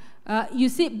w'umuntu. You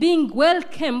see, being well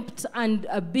kept and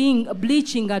being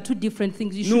bleaching are two different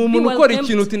things. You should be well kept.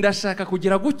 Ikintu tindashaka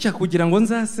kugira gucya kugira ngo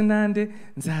nzase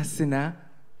na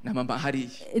mama hari.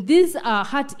 These are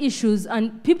heart issues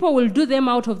and people will do them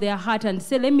out of their heart and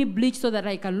say, let me bleach so that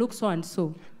I can look so and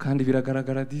so. Kandi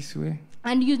biragaragara this way.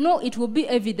 And you know it will be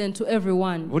evident to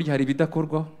everyone. Burya hari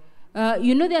bidakorwa.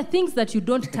 You know there are things that you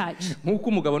don't touch. Nkuko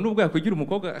umugabo nubwo yakwigira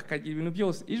umukobwa akagira ibintu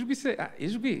byose ijwi se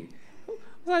ijwi.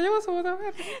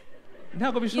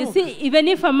 You see, even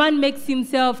if a man makes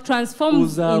himself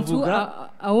transforms into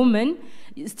a woman,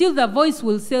 still the voice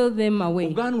will sail them away.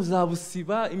 Ubwana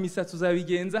uzabusiba imisatsi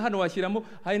uzabigenza hano washyiramo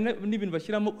hari n'ibintu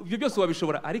bashyiramo ibyo byose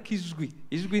wabishobora ariko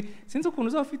ijwi sinzi ukuntu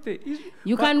uzafite ijwi.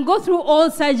 You can go through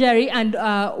all surgery and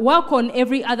work on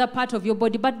every other part of your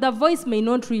body, but the voice may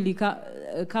not really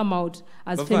come out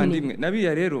as feminine.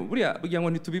 Nabiya rero buriya ngo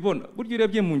ntitubibona burya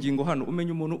urebye mu ngingo hano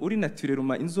umenya umuntu uri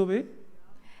naturellement inzobe.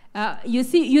 You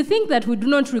see, you think that we do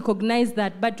not recognize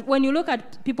that, but when you look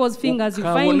at people's fingers, you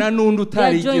find their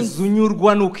joints. You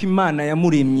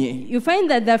find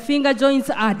that the finger joints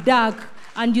are dark,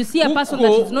 and you see a person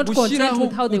that is not content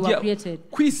with how they were created.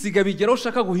 Kwisiga bigera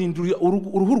ushaka guhindura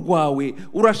uruhu rwawe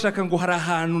urashaka ngo hari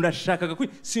ahantu ndashaka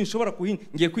sinshobora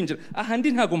ngiye kwinjira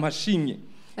ahandi ntago mpashimye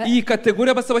iyi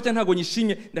kategori abasaba cyane ntago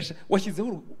nyishimye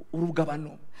washyizeho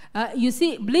urugabano. You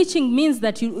see, bleaching means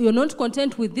that you're not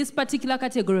content with this particular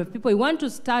category of people. You want to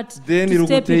start to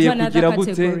step into another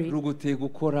category.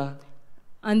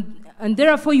 And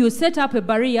therefore you set up a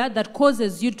barrier that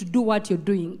causes you to do what you're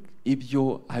doing. It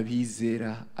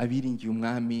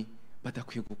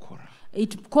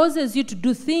causes you to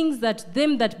do things that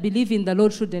them that believe in the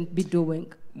Lord shouldn't be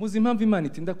doing. You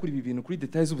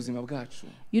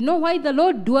know why the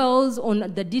Lord dwells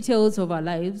on the details of our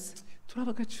lives?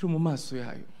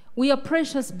 We are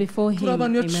precious before Him.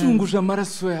 Amen.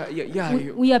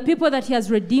 We are people that He has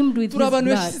redeemed with His blood.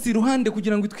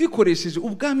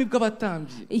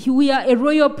 We are a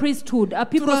royal priesthood, a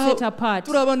people set apart.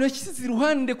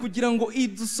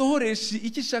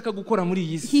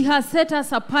 He has set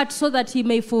us apart so that He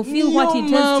may fulfill what He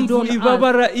tells to do on earth.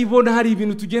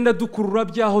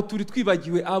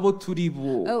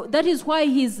 That is why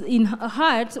He's in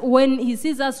heart when He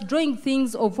sees us drawing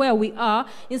things of where we are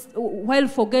while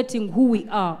forgetting who we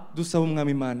are.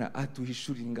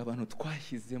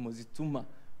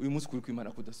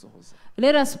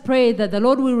 Let us pray that the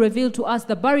Lord will reveal to us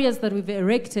the barriers that we've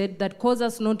erected that cause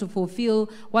us not to fulfill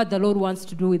what the Lord wants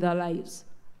to do with our lives.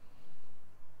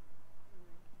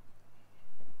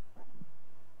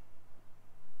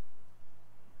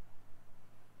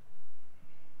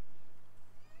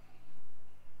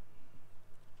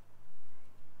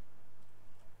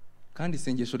 Kandi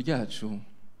isengesho ryacu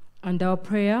and our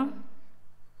prayer,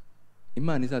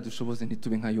 Imana izadushoboze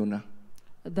ntitube nka Yona.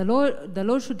 The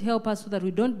Lord should help us so that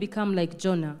we don't become like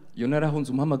Jonah. Yona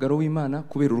arahunze umuhamagaro w'Imana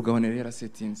kubera urugabaniro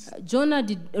yarasetinze. Jonah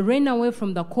ran away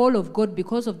from the call of God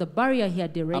because of the barrier he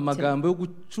had erected. Amagambo yo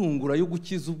gucungura yo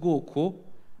gukiza ubwoko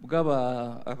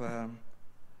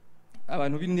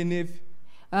abantu b'Nineve.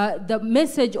 The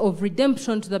message of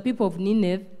redemption to the people of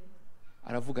Nineveh.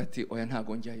 Aravuga ati oya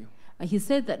ntago njyayo. He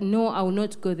said that no, I will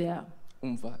not go there.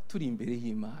 Turi imbere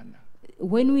y'Imana.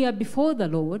 When we are before the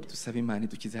Lord,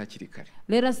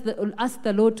 let us ask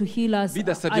the Lord to heal us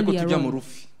earlier on,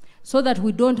 so that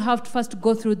we don't have to first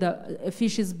go through the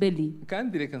fish's belly.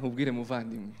 And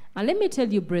let me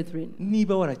tell you, brethren,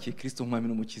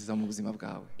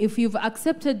 if you've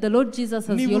accepted the Lord Jesus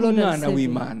as your Lord and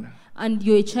Savior, and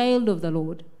you're a child of the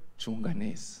Lord,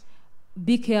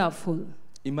 be careful.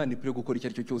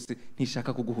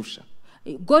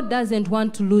 God doesn't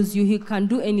want to lose you. He can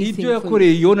do anything for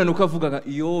you.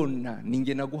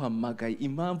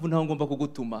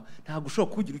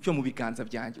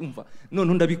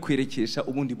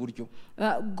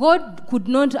 God could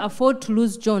not afford to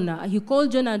lose Jonah. He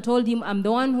called Jonah and told him, I'm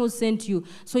the one who sent you.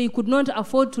 So he could not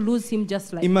afford to lose him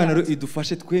just like that.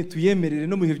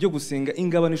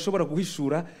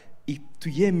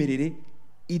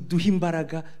 Iduha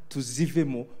imbaraga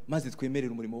tuzivemo maze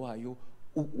twemerere umurimo wayo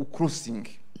crossing.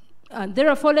 And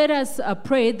therefore let us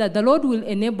pray that the Lord will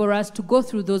enable us to go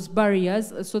through those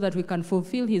barriers so that we can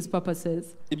fulfill His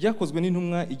purposes. Ibyakozwe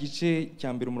n'intumwa igice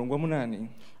cya mbere umurongo wa 8.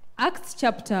 Acts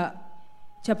chapter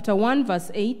 1 verse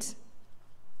 8.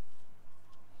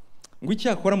 ngo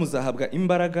icyakora muzahabwa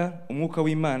imbaraga umwuka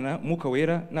w'Imana umwuka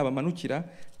wera nabamanukira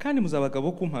kandi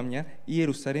muzabagabo kumpamya i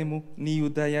Yerusalemu ni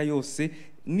Yudaya yose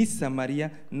ni Samaria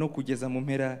no kugeza mu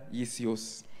mpera y'isi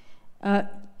yose.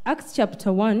 Acts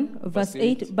chapter 1 verse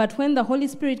 8, but when the Holy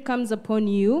Spirit comes upon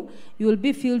you, you will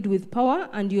be filled with power,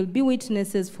 and you will be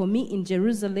witnesses for me in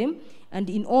Jerusalem and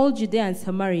in all Judea and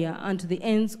Samaria and to the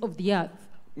ends of the earth.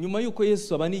 Nyuma yuko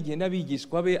Yesu abanigiye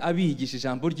n'abigishwa be abigisha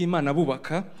ijambo ry'Imana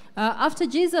bubaka, after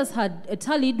Jesus had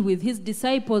tallied with his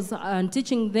disciples and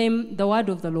teaching them the word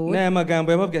of the Lord, n'aya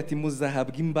magambo yababwiye ati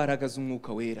muzahabwa imbaraga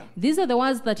z'umwuka wera. these are the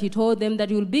words that he told them, that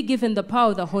you will be given the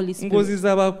power of the Holy Ngo Spirit,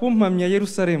 zizaba kumpamya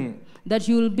Yerusalemu. that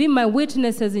you will be my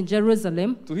witnesses in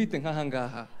Jerusalem. Tuhite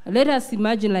nk'ahangaha. Let us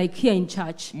imagine like here in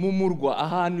church. Mu murwa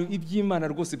ahantu iby'Imana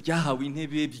rwose byahawe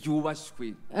intebe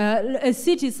byubashwe. A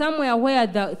city somewhere where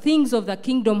the things of the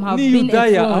kingdom have Ni been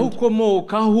Yudaya aho enthroned.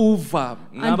 ukomoka aho uva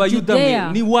n'abayuda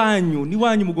Judea. ni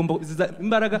wanyu mugomba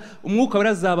imbaraga umwuka wera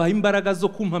azabaha imbaraga zo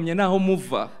kumpamya naho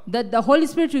muva. That the Holy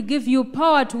Spirit will give you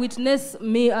power to witness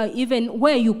me even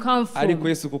where you come Ariko from.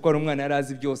 Yesu kuko ari umwana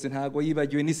yarazi byose ntago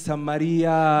yibagiwe ni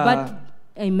Samaria. But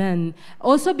amen.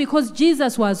 Also because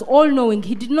Jesus was all-knowing,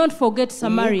 he did not forget Umwuka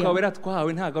Samaria. wera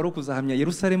twahawe ntago ari kuzahamya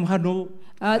Yerusalemu hano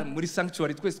muri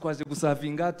sanctuary twese twaje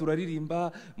gusavinga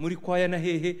turaririmba muri kwaya na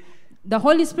hehe. The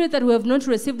Holy Spirit that we have not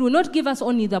received will not give us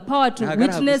only the power to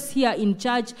witness here in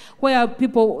church where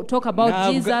people talk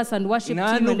about Jesus and worship him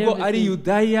and nubwo ari everything.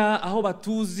 Yudaya aho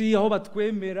batuzi aho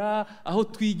batwemera aho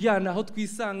twijyana aho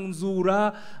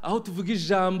twisanzura aho tuvuga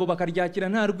ijambo bakaryakira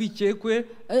nta rwikekwe.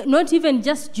 Not even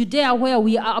just Judea where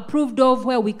we are approved of,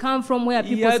 where we come from, where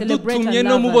people celebrate Yadutumye and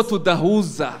no love mubo us.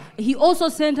 tudahuza. He also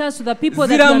sent us to the people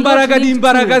that we are Zirambaraga not ni linked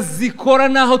imbaraga to. zikora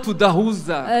naho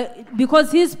tudahuza.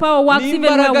 Because his power works Ni even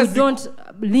where imbaraga we don't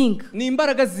link. Ni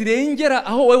imbaraga zirengera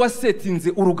aho wewe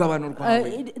wasetinze urugabano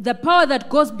rwawe. The power that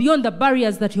goes beyond the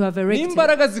barriers that you have Ni erected.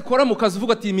 imbaraga zikora mu kazi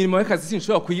uvuga ati imirimo y'akazi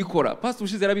sinshobora kuyikora. Pastor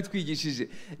ushize yarabitwigishije.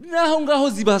 Naho ngaho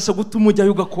zibasha gutuma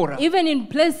ujyayo ugakora. Even in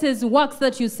places, works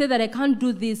that you say that I can't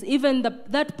do this, even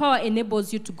that power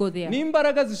enables you to go there. Ni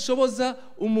imbaraga zishoboza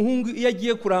umuhungu iyo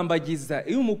agiye kurambagiza,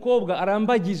 iyo umukobwa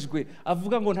arambagijwe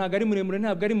avuga ngo ntago ari muremure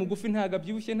ntabwo ari mugufi ntago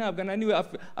abyibushye ntabwo ananiwe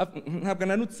ntabwo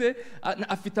ananutse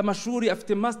afite amashuri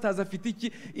afite masters afite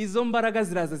iki, izo mbaraga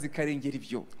ziraza zikarengera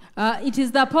ibyo. It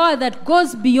is the power that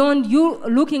goes beyond you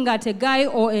looking at a guy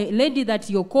or a lady that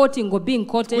you're courting or being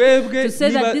courted to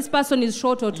say that this person is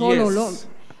short or tall or long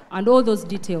and all those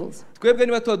details. Twebwe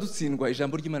niba tudutsindwa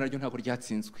ijambo ry'Imana ryo ntabwo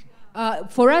ryatsinzwe.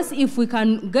 For us, if we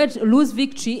can lose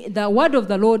victory, the word of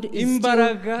the Lord is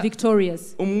still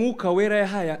victorious. Umwuka wera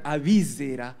yahaye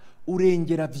abizera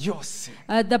urengera byose.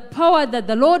 The power that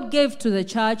the Lord gave to the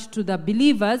church, to the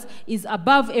believers, is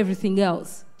above everything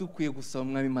else. Dukwiye gusaba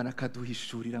umwami Imana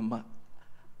akaduhishurira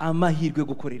amahirwe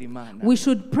gukorera Imana. We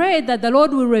should pray that the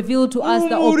Lord will reveal to us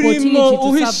the opportunity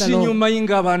to serve the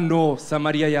Lord.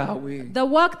 Samaria yawe. The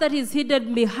work that is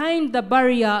hidden behind the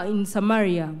barrier in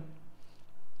Samaria.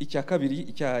 Icya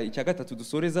gatatu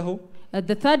dusorezaho.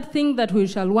 The third thing that we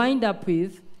shall wind up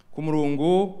with. Ku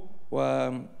murongo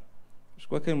wa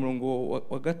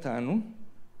gatanu.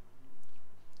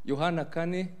 Yohana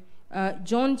 4.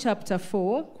 John chapter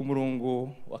 4. Ku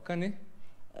murongo wa 4.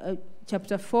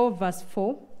 Chapter 4 verse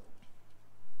 4.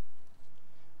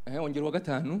 Ongera wa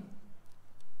gatanu.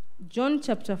 John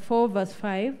chapter 4 verse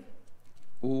 5.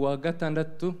 Wa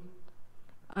gatandatu.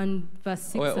 And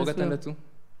verse 6 as well.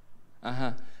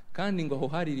 Aha. Kandi ngo aho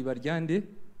hari iriba ryande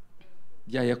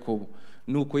rya Yakobo.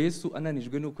 Nuko Yesu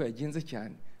ananijwe nuko yagenze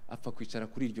cyane apfa kwicara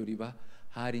kuri iryo riba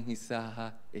hari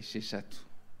nk'isaha esheshatu.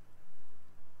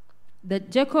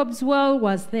 That Jacob's well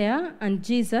was there, and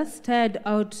Jesus, tired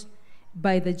out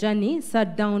by the journey,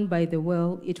 sat down by the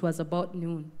well. It was about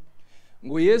noon.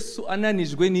 Ngo Yesu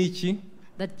ananijwe n'iki?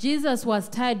 That Jesus was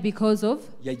tired because of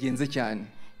yagenze cyane.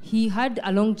 He had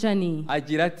a long journey.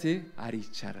 Agira ate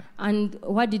aricara. And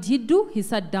what did he do? He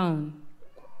sat down.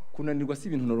 Kunanirwa si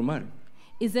ibintu normal.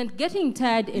 Isn't getting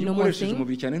tired a normal thing?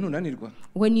 Umubiri cyane ntunanirwa.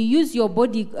 When you use your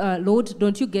body load,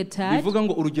 don't you get tired? Bivuga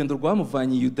ngo urugendo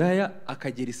rwamuvanye Yudaya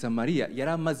akagera i Samaria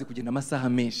yari amaze kugenda amasaha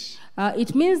menshi.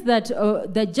 It means that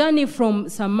the journey from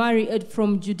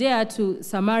Judea to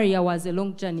Samaria was a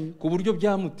long journey. Ku buryo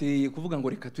byamuteye kuvuga ngo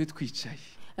reka twe twicaye.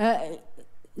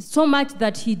 So much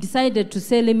that he decided to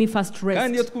say, let me first rest.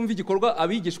 Kandi iyo twumva igikorwa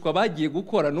abigishwa bagiye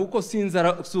gukora nuko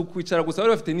sinzara sukwicara gusa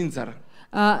bari bafite n'inzara.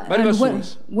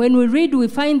 When we read, we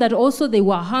find that also they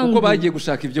were hungry.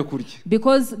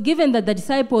 Because given that the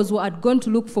disciples had gone to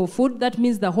look for food, that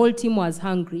means the whole team was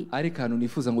hungry. But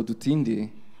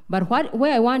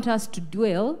where I want us to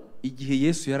dwell,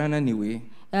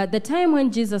 the time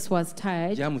when Jesus was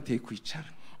tired,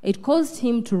 It caused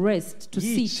him to rest, to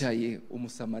sit. yicaye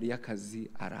umusamariyakazi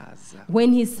araza.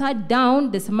 When he sat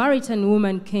down, the Samaritan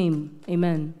woman came.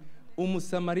 Amen.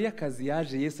 Umusamariyakazi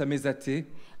yaje Yesu ameze ate?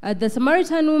 The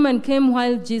Samaritan woman came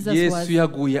while Jesus Yesu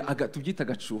yaguye tubyita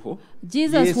agacuho.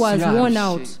 Jesus was worn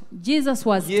out. Jesus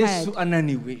was tired. Yesu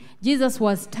ananiwe. Jesus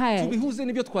was tired. Tubihuze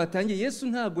n'ibyo twatangiye. Yesu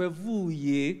ntabwo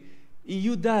yavuye i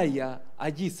Yudaya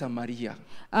agiye i Samariya.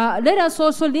 Let us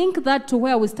also link that to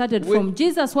where we started from.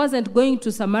 Jesus wasn't going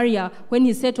to Samaria when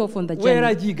he set off on the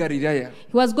journey. He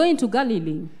was going to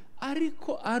Galilee.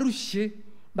 Ariko arushye,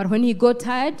 but when he got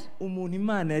tired, umuntu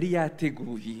Imana yari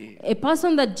yateguye, a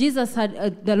person that Jesus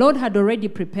had, the Lord had already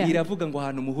prepared. Iravuga ngo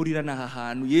ahantu muhurira n'aha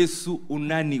hantu Yesu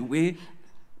unaniwe.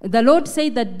 The Lord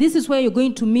said that this is where you're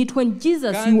going to meet when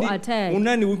Jesus you are tired.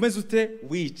 Unaniwe umeze ute?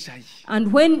 Wicaye.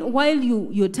 And while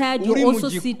you're tired, you're also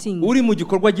sitting. Uri mu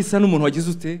gikorwa gisa n'umuntu wagize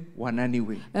ute?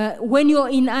 Wananiwe. When you're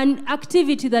in an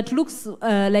activity that looks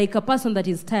like a person that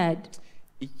is tired.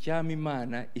 Icyama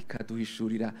Imana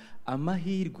ikaduhishurira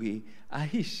amahirwe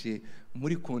ahishe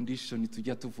muri condition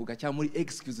tujya tuvuga cyangwa muri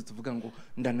excuse tuvuga ngo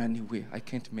ndananiwe, I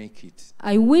can't make it.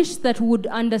 I wish that we would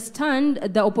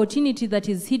understand the opportunity that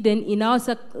is hidden in our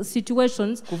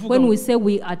situations when we say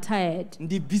we are tired.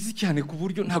 Ndi busy cyane ku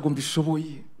buryo ntago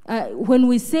mbishoboye. When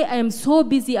we say I am so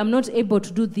busy, I'm not able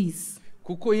to do this.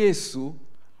 Kuko Yesu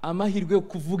amahirwe yo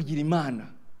kuvugira Imana,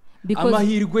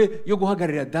 amahirwe yo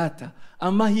guhagararira data,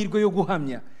 amahirwe yo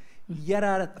guhamya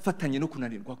yarafatanye no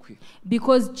kunanirwa kwe.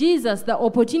 Because Jesus, the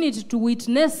opportunity to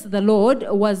witness the Lord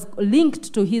was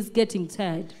linked to his getting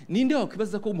tired. Ninde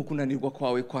wakwibaza ko mu kunanirwa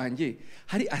kwawe kwanjye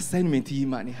hari assignment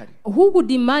y'Imana ihari? Who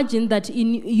would imagine that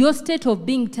in your state of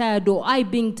being tired or I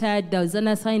being tired there is an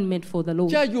assignment for the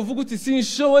Lord? Cyaje uvuga uti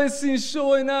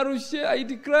sinshoboye narushye, I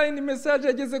decline message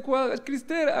ageze kwa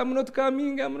Christelle, I'm not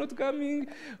coming,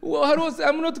 Harose,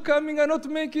 I'm not coming, I not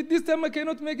make it, this time I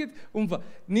cannot make it. Umva,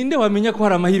 ninde wamenya ko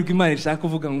hari amahirwe Imana ishaka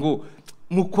kuvuga ngo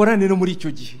mukorane no muri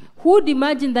icyo gihe? Who would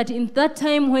imagine that in that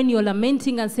time when you're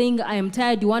lamenting and saying, I am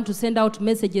tired, you want to send out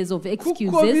messages of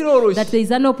excuses, that there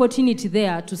is an opportunity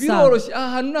there to serve?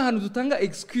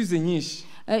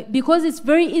 Because it's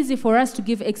very easy for us to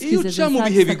give excuses in such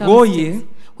circumstances.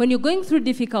 When you're going through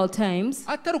difficult times,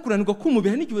 it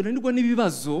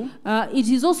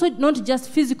is also not just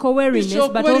physical weariness,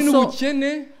 but also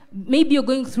maybe you're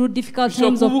going through difficult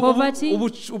times of poverty,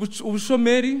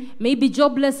 maybe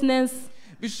joblessness.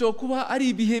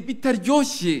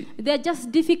 They are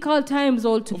just difficult times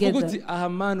altogether.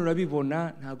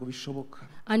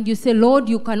 And you say, Lord,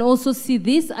 you can also see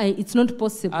this. It's not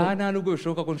possible.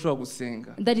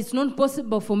 That it's not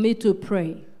possible for me to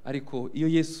pray.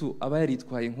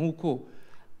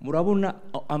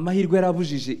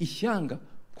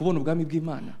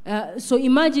 So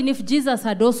imagine if Jesus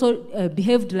had also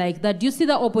behaved like that. Do you see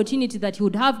the opportunity that he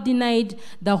would have denied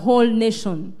the whole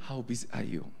nation? How busy are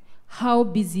you? How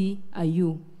busy are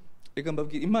you?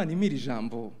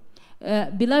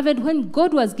 Beloved, when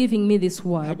God was giving me this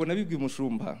word,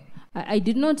 I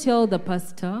did not tell the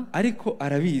pastor,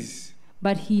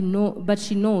 but she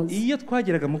knows.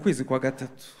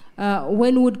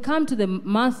 When we would come to the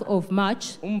month of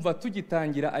March,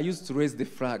 I used to raise the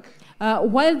flag.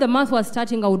 While the month was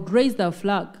starting, I would raise the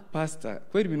flag. Pastor,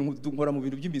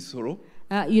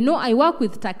 you know, I work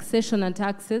with taxation and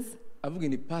taxes.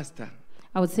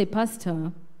 I would say,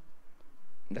 Pastor,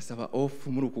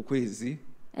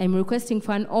 I'm requesting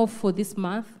for an off for this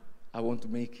month. I want to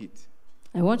make it.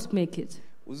 I want to make it.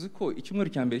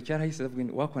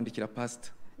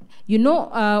 You know,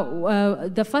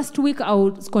 the first week I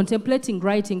was contemplating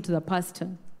writing to the pastor.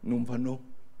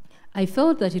 I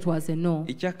felt that it was a no.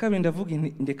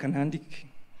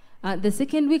 The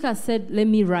second week I said, let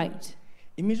me write.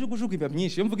 There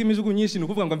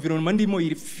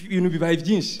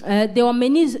were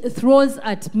many throws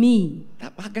at me.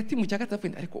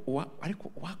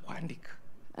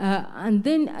 And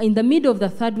then in the middle of the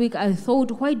third week, I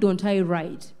thought, why don't I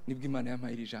write?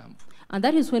 And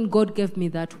that is when God gave me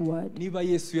that word.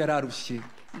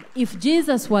 If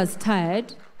Jesus was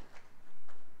tired,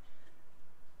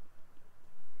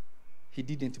 he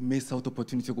didn't miss out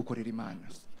opportunity to gukorera Imana.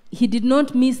 He did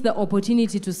not miss the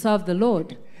opportunity to serve the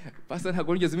Lord. Pastor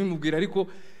ntago nigeze bimubwira ariko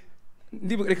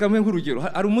reka mpe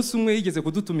nk'urugero ari umunsi umwe yigeze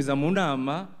kudutumiza mu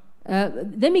nama.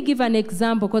 Let me give an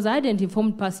example because I hadn't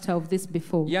informed pastor of this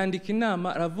before. Yandika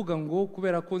inama aravuga ngo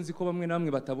kubera ko nzi ko bamwe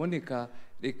namwe bataboneka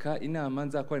reka inama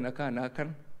nzakorana kanaka.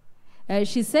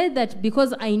 She said that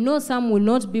because I know some will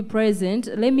not be present,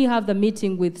 let me have the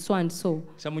meeting with so and so.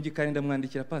 Shamugikari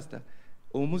ndamwandikira pastor.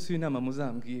 uwo munsi w'inama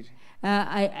muzambwire.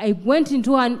 I went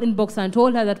into her inbox and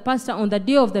told her that, Pastor, on the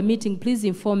day of the meeting, please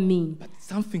inform me. But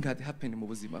something had happened mu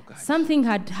buzima bwanjye. Something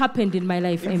had happened in my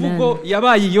life. Imvugo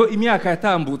yabaye iyo imyaka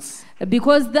yatambutse.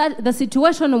 Because the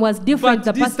situation was different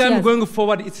the past years. But this time going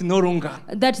forward, it's no longer.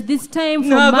 That this time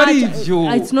from March,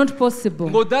 it's not possible.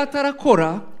 Ngo data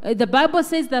arakora. The Bible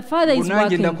says the Father is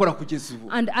working,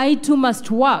 and I too must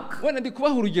work. Wenda ndi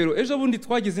kubaha urugero, ejo bundi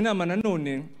twagize inama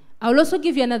nanone. I will also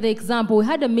give you another example. We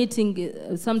had a meeting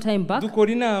some time back.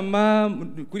 Dukora inama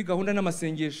kuri gahunda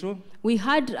n'amasengesho. We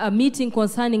had a meeting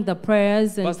concerning the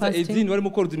prayers and Pastor fasting. Edin wari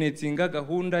mu coordinatinga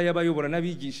gahunda y'abayobora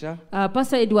n'abigisha.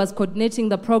 Pastor Ed was coordinating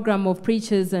the program of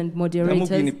preachers and moderators.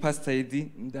 Ndamubwira Pastor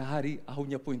Ed ndahari aho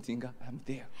nyapointinga, I'm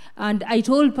there. And I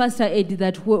told Pastor Ed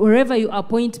that wherever you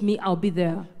appoint me, I'll be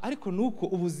there. Ariko nuko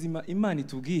ubuzima Imana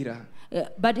itubwira.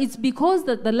 But it's because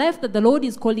that the life that the Lord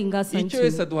is calling us into,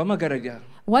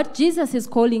 what Jesus is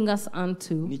calling us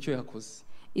unto,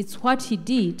 it's what he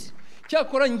did.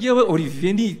 Cyakora ngewe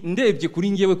Olivier ndebye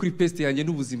kuri ngewe kuri peste yanjye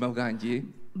n'ubuzima bwanjye.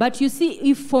 But you see,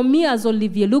 if for me as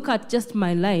Olivier, look at just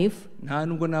my life, I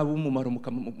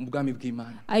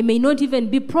may not even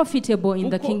be profitable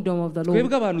in the kingdom of the Lord.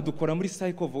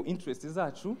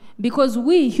 Because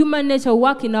we, human nature,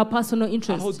 work in our personal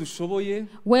interests.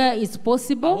 Where it's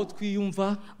possible,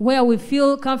 where we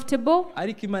feel comfortable.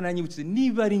 But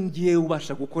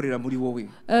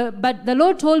the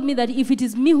Lord told me that if it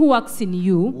is me who works in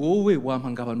you,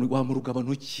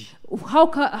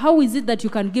 how is it that you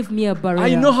can give me a barrier?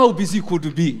 I know how busy you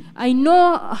could be. I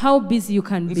know how busy you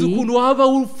can be.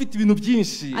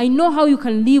 I know how you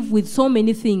can live with so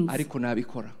many things.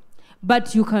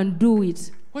 But you can do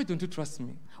it. Why don't you trust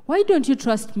me? Why don't you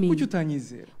trust me?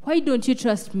 Why don't you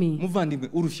trust me?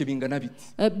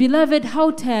 Beloved,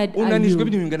 how tired are you?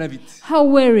 How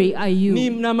weary are you?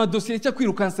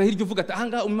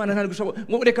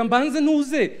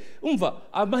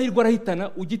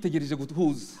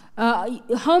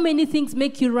 How many things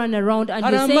make you run around and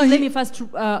you say, let me first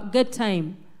get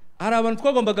time? Hari abantu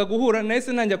twagombaga guhura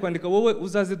nahise nanjye kwandika wowe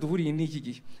uzaze duhuriye n'iki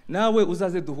gihe nawe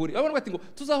uzaze duhuriye abantu bati ngo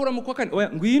tuzahura mu kwa kane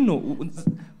ngwino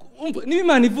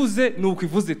n'Imana ivuze nuko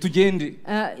ivuze tugende.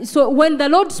 So when the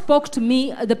Lord spoke to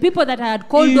me, the people that I had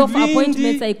called off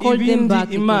appointments, I called them back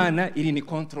Imana iri in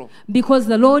control, because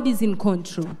the Lord is in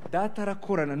control. Data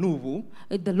arakorana n'ubu,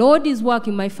 the Lord is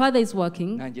working, my Father is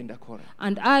working, nanjye ndakora,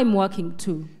 and I'm working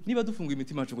too. Niba dufunguye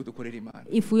imitima yacu ngo dukorere Imana,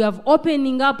 if we have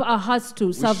opening up our hearts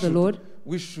to serve the Lord,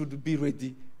 we should be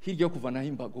ready. We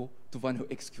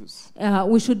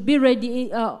should be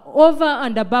ready over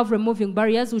and above removing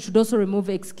barriers. We should also remove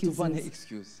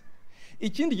excuses.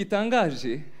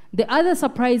 The other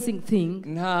surprising thing,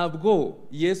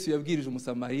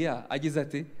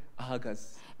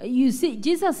 you see,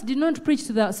 Jesus did not preach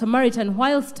to the Samaritan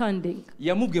while standing.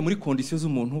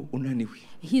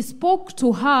 He spoke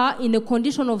to her in a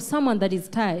condition of someone that is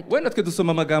tired.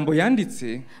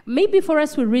 Maybe for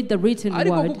us we read the written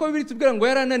word.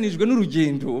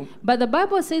 But the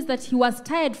Bible says that he was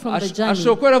tired from the journey.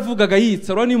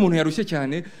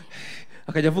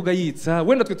 Akajya yitsa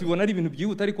wenda twe tubona ari ibintu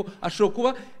byihuta ariko ashobora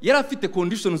kuba yari afite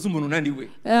conditions z'umuntu unaniwe.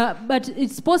 But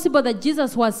it's possible that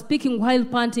Jesus was speaking while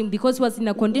panting because he was in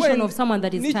a condition of someone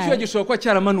that is tired. N'icyo gishobora kuba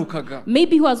cyaramanukaga.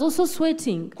 Maybe he was also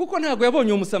sweating. Kuko ntago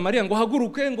yabonye umusamariya ngo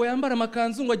haguruke ngo yambara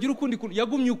amakanzu ngo agire ukundi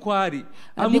yagumye ukwari.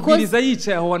 Amubwiriza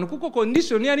yicaye aho hantu kuko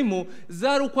condition yarimo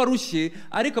zari uko arushye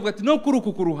ariko avuga ati no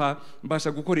kuruku kuruha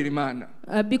mbasha gukorera Imana.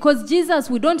 Because Jesus,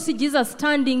 we don't see Jesus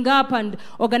standing up and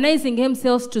organizing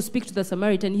himself to speak to the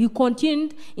Samaritan. He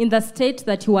continued in the state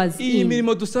that he was in.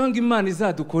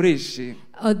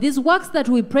 These works that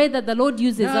we pray that the Lord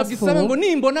uses us for.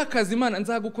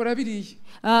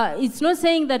 It's not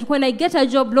saying that when I get a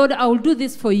job, Lord, I will do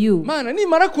this for you. That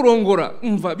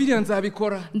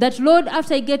Lord,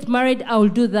 after I get married, I will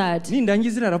do that.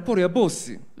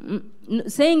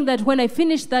 Saying that when I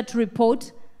finish that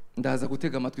report, I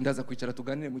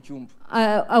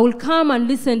will come and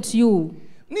listen to you.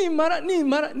 Saying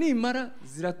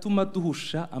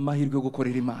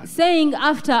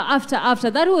after,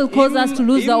 that will cause us to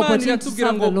lose the opportunity to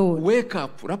serve the Lord. Wake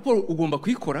up, raporo ugomba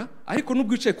kuyikora, ariko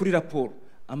nubwo wicaye kuri raporo,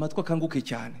 amatwi akanguke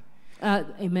cyane.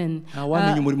 Amen. Amen.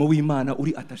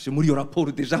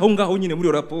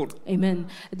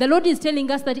 The Lord is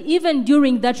telling us that even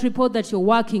during that report that you're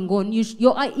working on,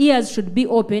 your ears should be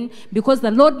open because the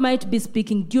Lord might be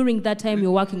speaking during that time you're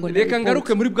working on the report.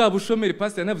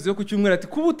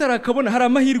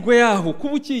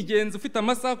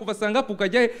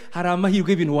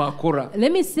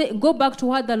 Let me go back to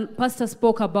what the pastor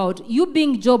spoke about. You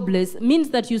being jobless means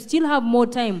that you still have more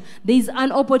time. There is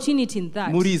an opportunity in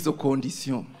that.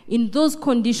 in those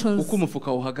conditions, uko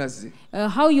umufuka uhagaze,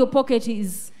 how your pocket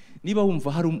is. niba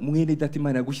wumva hari mwene data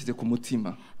Imana yagushyize ku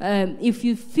mutima, If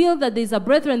you feel that there is a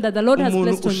brethren that the Lord has umuntu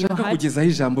placed on your ushaka heart, kugezaho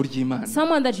ijambo ry'Imana,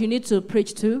 someone that you need to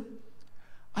preach to,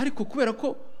 ariko kubera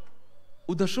ko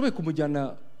udashoboye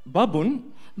kumujyana Babon,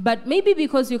 but maybe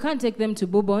because you can't take them to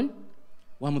Bourbon,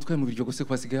 wamutwaye mu biryo gose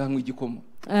kwasigaye hanywa igikoma.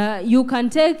 you can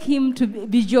take him to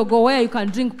Bijogo where you can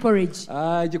drink porridge.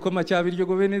 Igikoma cya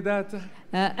biryogo bene data.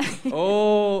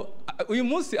 Uyu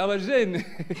munsi abajene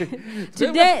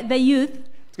Today the youth,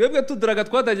 twebwe tuduraga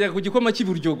twadagira ku gikoma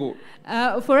cy'ibiryogo.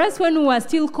 For us, when we were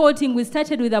still courting, we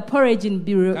started with a porridge in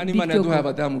Kandi Imana yaduhaye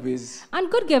Bijogo. abadamu beza. And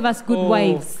God gave us good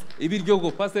wives.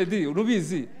 Ibiryogo Pastor D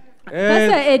urubizi.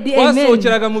 Pastor Eddie, amen.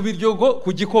 Twasohokeraga mu biryogo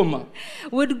ku gikoma.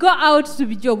 Would go out to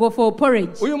Bijogo for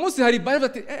porridge. Uyu munsi hari bari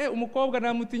bati umukobwa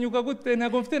namutinyuka gute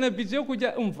ntago mfite na budget yo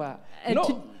kujya umva.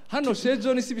 No, hano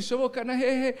Shejon si bishoboka na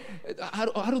hehe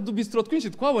hari udubistro twinshi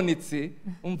twabonetse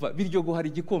umva biryogo hari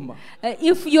igikoma.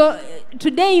 If you're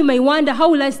today, you may wonder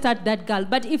how will I start that girl.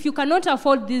 But if you cannot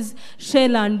afford this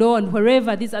Shelando and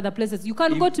wherever these other places, you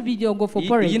can go to Bijogo for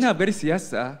porridge. Iyi ntabwo ari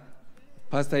siyasa.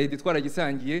 Pastor Eddie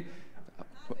twaragisangiye.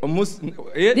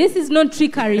 This is not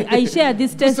trickery. I share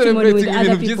this testimony with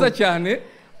other people.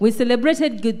 We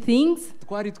celebrated good things.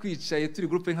 Twari twicaye turi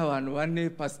groupe nk'abantu bane,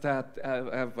 Pastor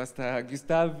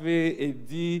Gustave,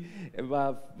 Eddie,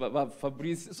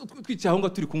 Fabrice, twicaye aho ngo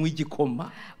turi kunywa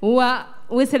igikoma.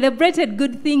 We celebrated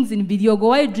good things in Bijogo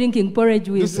while drinking porridge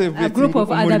with a group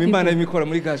of other people.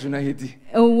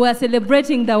 We were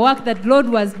celebrating the work that Lord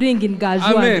was doing in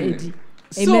Gaju and Eddie.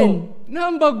 Amen.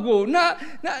 Nambago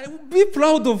be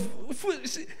proud of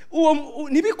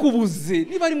nibikubuze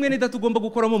niba ari mwene data ugomba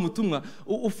gukoramo mutumwa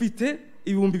ufite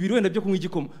ibihumbi 2 wenda byo kunywa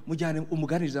igikoma mujyane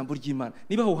umugani ijambo ry'Imana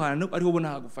niba aho hantu ariho ubona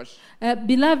hagufasha.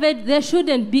 Beloved, there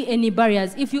shouldn't be any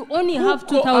barriers. If you only have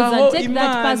 2,000, take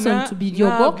that person to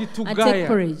Bijogo and take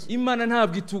courage. Imana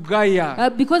ntabwo itugaya.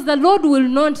 Because the Lord will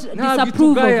not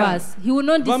disapprove of us. He will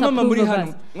not disapprove of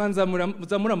us.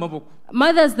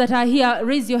 Mothers that are here,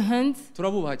 raise your hands.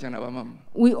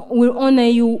 We will honor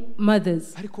you,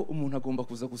 mothers.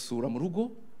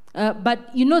 But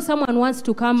you know someone wants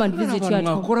to come and visit you at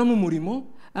home.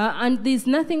 And there's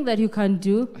nothing that you can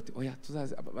do.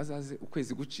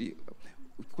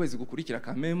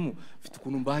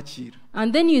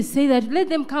 And then you say that let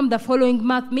them come the following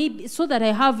month, maybe so that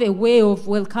I have a way of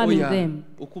welcoming them.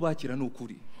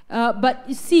 But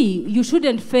you see, you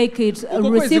shouldn't fake it.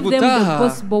 Receive them the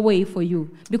possible way for you,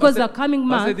 because the coming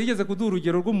month.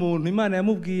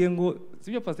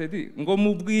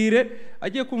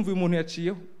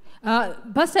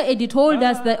 Pastor Eddie told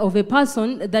us that of a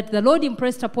person that the Lord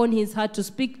impressed upon his heart to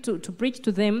speak to preach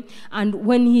to them, and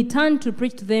when he turned to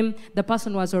preach to them, the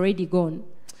person was already gone.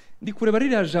 Ndi kureba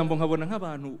ririya jambo nkabona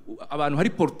nk'abantu hari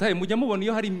portail mujya mubona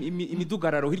iyo hari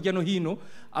imidugararo hirya no hino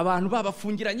abantu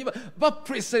babafungiranye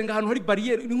bapressinga ahantu hari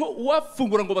barriere nko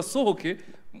uwafungura ngo basohoke.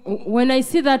 When I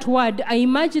see that word, I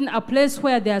imagine a place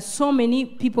where there are so many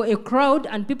people, a crowd,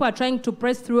 and people are trying to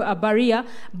press through a barrier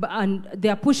and they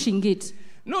are pushing it.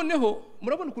 Noneho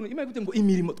murabona ukuntu Imana ivuga ngo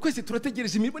imirimo twese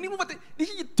turategereje imirimo nimufate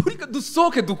iki turika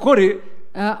dusoke dukore.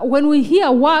 When we hear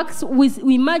works, we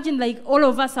imagine like all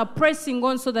of us are pressing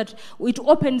on so that it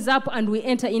opens up and we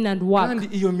enter in and work. Kandi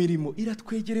iyo mirimo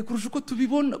iratwegereye kurusha uko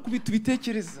tubibona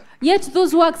kubituitekereza. Yet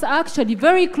those works are actually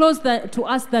very close to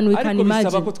us than we can imagine.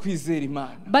 Ariko bisaba ko twizera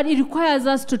Imana. But it requires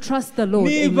us to trust the Lord.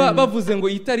 Niba bavuze ngo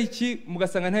itariki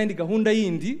mugasanga nta yindi gahunda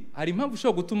yindi, hari impamvu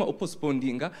ushobora gutuma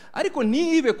upostponinga, ariko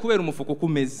nibe kubera umufuko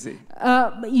kumeze.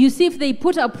 You see, if they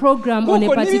put a program on a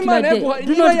particular day,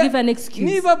 do not give an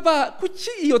excuse. Niba kuki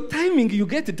iyo timing you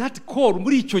get that call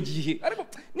muri icyo gihe, ariko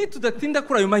nitudatinda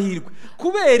kuri ayo mahirwe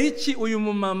kubera iki uyu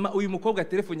mumama uyu mukobwa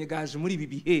telefone gaje muri ibi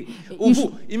bihe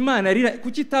ubu Imana yarira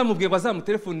kuki tamubwiye ngo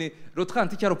azamutelefone le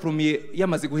 30 cyaro premier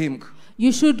yamaze guhembwa.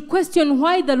 You should question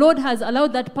why the Lord has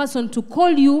allowed that person to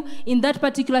call you in that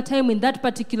particular time, in that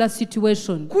particular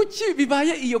situation. Kuki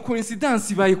bibaye iyo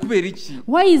coincidence ibaye kubera iki?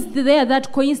 Why is there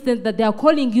that coincidence that they are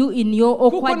calling you in your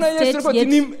awkward state yet?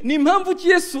 Ni impamvu ki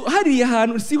Yesu hari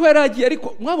ahantu siho yaragiye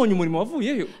ariko mwabonye umurimo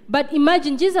wavuyeyo. But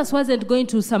imagine Jesus wasn't going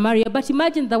to Samaria, but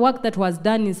imagine the work that was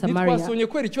done in Samaria. Nitwasonye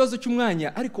kwera ikibazo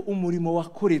cy'umwanya ariko umurimo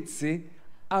wakoretse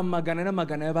amagana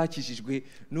n'amagana y'abakijijwe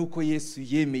nuko Yesu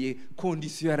yemeye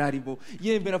kondisiyo yararimo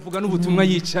yemera avuga n'ubutumwa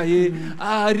yicaye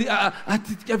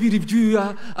ati abiri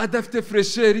byuya adafite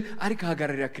fresheri ariko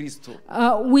ahagararira Kristo.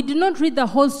 We did not read the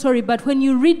whole story, but when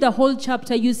you read the whole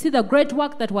chapter, you see the great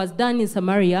work that was done in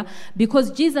Samaria because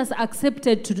Jesus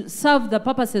accepted to serve the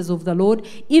purposes of the Lord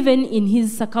even in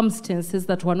his circumstances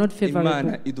that were not favorable.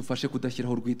 Imana idufashe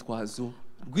kudashyiraho urwitwazo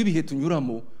rw'ibihe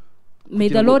tunyuramo May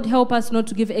the Lord help us not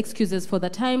to give excuses for the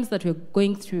times that we're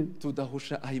going through,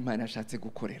 tudahusha aho Imana yashatse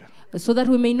gukorera. so that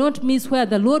we may not miss where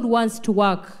the Lord wants to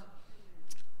work.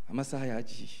 Amasaha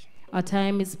yagiye. Our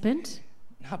time is spent.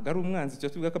 Ntabwo ari umwanzi,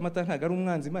 tuvuga ko amata ntabwo ari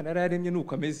umwanzi, Imana yararemye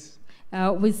nuko ameze.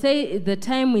 We say the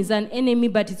time is an enemy,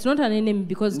 but it's not an enemy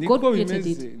because God created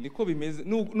it. Niko bimeze.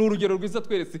 N'urugero rwiza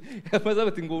tweretse. Amaza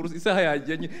bati ngo isaha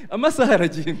yagiye. Amasaha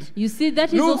aragenda. You see,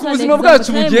 that is also an ubuzima bwacu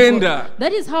example. bugenda.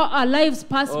 That is how our lives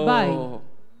pass by.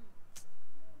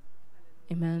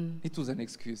 Amen. It was an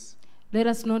excuse. Let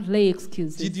us not lay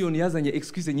excuses. Gideon yazanye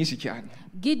excuse nyinshi cyane.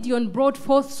 Gideon brought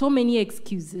forth so many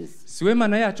excuses. Siwe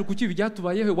mana yacu kuki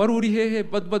byatubayeho, wari uri hehe,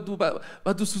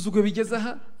 badusuzugwe bigeze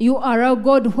aha? You are our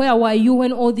God, where were you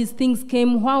when all these things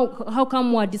came? How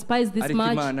come we are despised this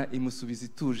much? Imana imusubiza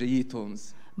ituje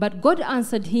yitonze. But God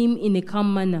answered him in a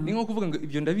calm manner. Ni nko kuvuga ngo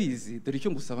ibyo ndabizi, dore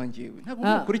icyo ngusaba ngewe.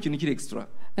 Ntabwo ukora ikintu kiri extra.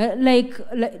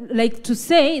 Like to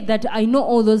say that I know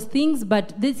all those things,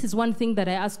 but this is one thing that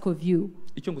I ask of you.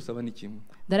 Icyo ngusaba ni kimwe.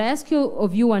 That I ask you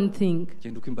of you one thing.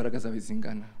 Genda uko imbaraga zawe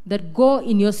zingana. That go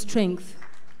in your strength.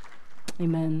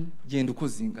 Amen. Genda uko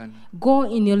zingana. Go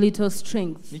in your little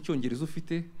strength. N'icyongereza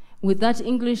ufite. With that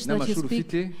English that you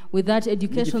speak, with that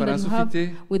education that you have,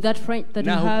 with that French that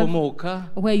you have,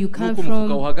 where you come from,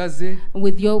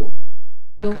 with your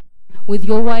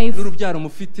wife,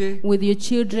 with your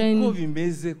children,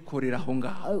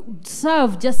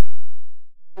 serve just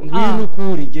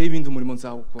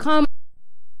come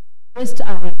rest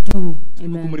and do.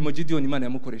 Amen.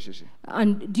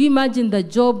 And do you imagine the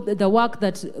job, the work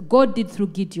that God did through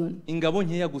Gideon?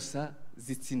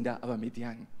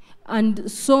 And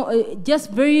so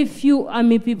just very few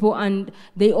army people, and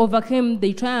they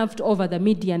triumphed over the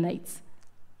Midianites.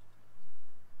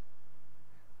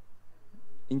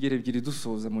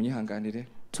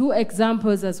 Two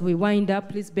examples as we wind up,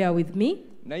 please bear with me.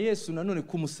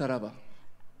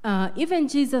 Even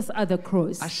Jesus at the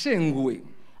cross,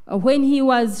 when he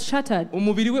was shattered, when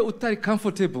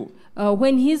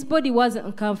his body wasn't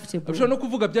uncomfortable,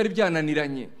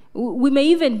 we may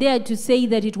even dare to say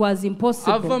that it was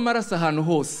impossible.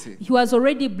 He was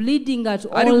already bleeding at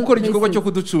all places.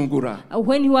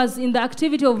 When he was in the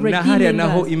activity of redeeming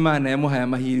us,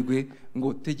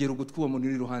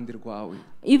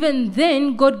 even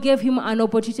then God gave him an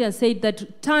opportunity and said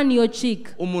that turn your cheek.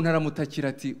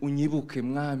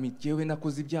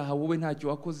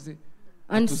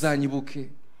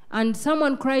 And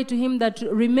someone cried to him that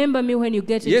remember me when you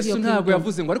get into your kingdom.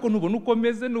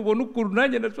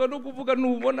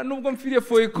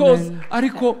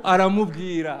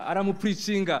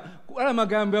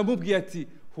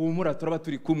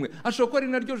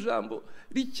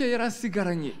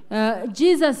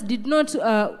 Jesus did not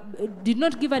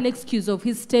give an excuse of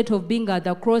his state of being at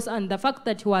the cross and the fact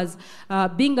that he was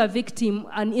being a victim,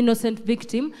 an innocent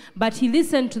victim, but he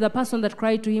listened to the person that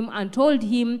cried to him and told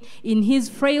him in his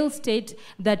frail state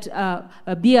that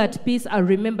be at peace, I'll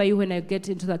remember you when I get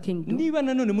into the kingdom.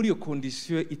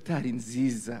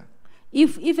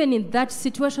 If even in that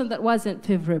situation that wasn't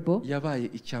favorable,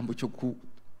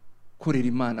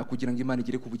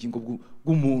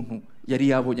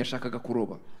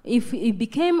 if it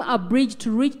became a bridge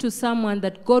to reach to someone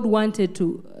that God wanted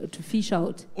to fish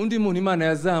out.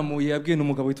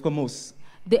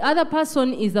 The other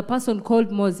person is the person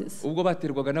called Moses.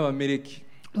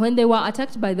 When they were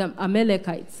attacked by the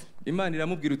Amalekites, and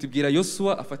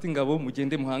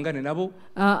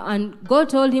God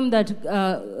told him that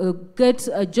get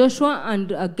Joshua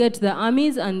and get the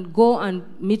armies and go and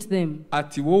meet them.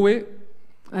 And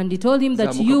he told him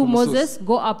that you, Moses,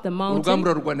 go up the mountain,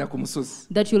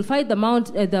 that you'll fight the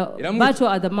battle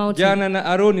at the mountain,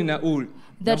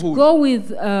 that go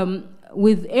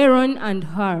with Aaron and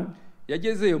Hur.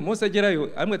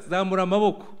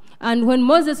 And when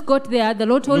Moses got there, the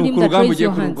Lord told him that raise your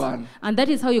hands. And that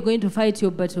is how you're going to fight your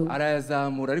battle.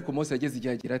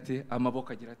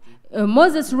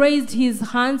 Moses raised his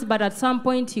hands, but at some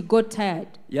point he got tired.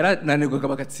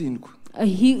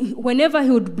 Whenever he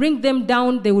would bring them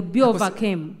down, they would be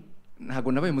overcome.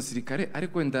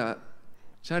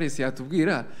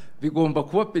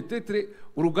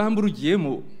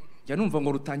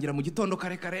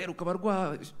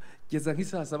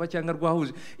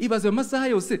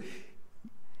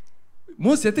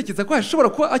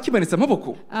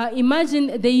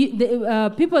 Imagine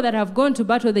the people that have gone to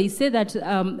battle, they say that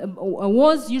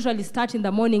wars usually start in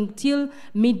the morning till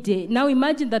midday. Now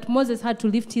imagine that Moses had to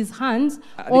lift his hands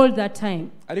all that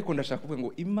time.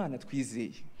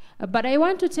 But I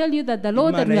want to tell you that the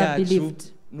Lord that we have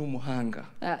believed,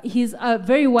 He's a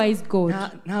very wise God.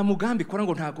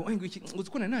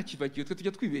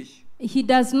 He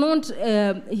does not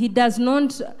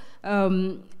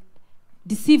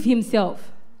deceive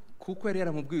Himself.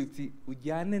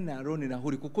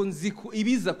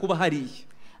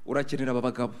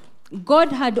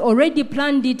 God had already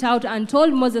planned it out and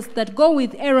told Moses that go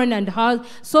with Aaron and Hur.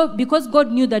 So because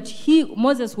God knew that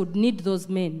Moses would need those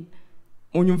men.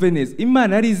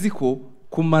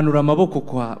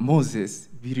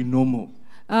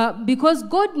 Because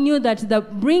God knew that the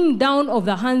bring down of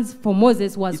the hands for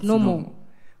Moses was normal.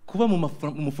 That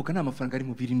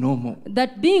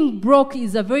being broke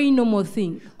is a very normal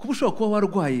thing.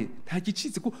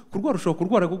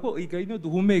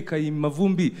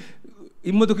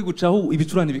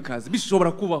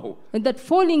 That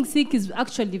falling sick is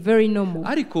actually very normal.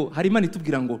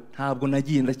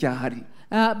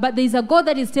 But there is a God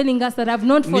that is telling us that I have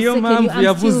not forsaken you, I'm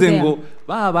still there.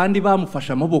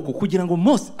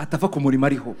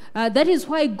 That is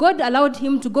why God allowed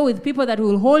him to go with people that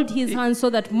will hold his hand so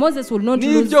that Moses will not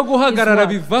lose his work.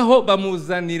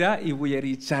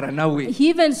 He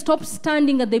even stopped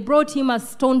standing and they brought him a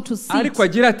stone to sit.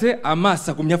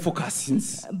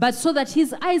 But so that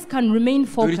his eyes can remain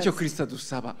focused.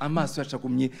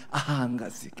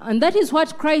 And that is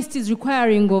what Christ is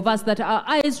requiring of us, that our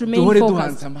eyes remain focused.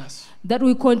 That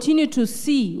we continue to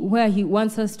see where He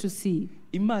wants us to see.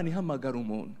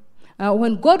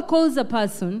 When God calls a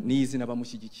person,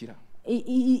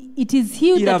 it is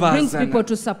He that brings people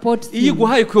to support Him.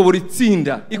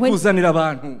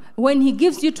 When He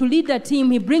gives you to lead a team,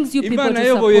 He brings you people to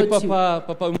support you.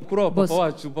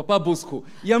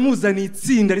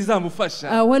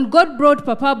 When God brought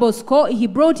Papa Bosco, He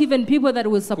brought even people that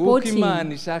will support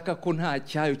him.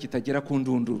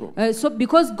 So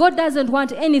because God doesn't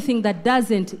want anything that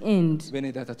doesn't end.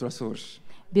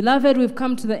 Beloved, we've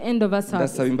come to the end of our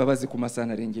service. I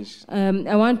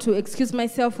want to excuse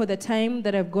myself for the time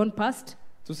that I've gone past.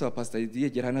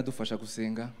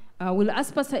 We'll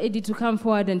ask Pastor Eddie to come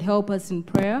forward and help us in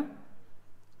prayer.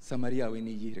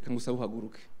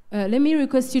 Let me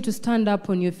request you to stand up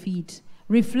on your feet.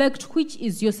 Reflect which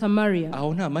is your Samaria.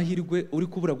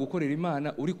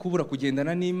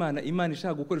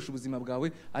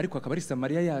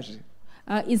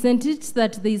 Isn't it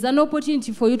that there is an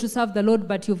opportunity for you to serve the Lord,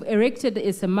 but you've erected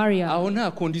a Samaria? Do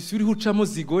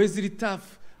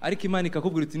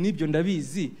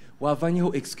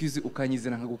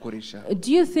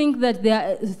you think that there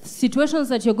are situations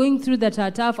that you're going through that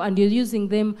are tough and you're using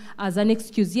them as an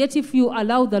excuse? Yet if you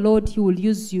allow the Lord, He will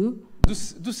use you.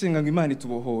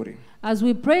 As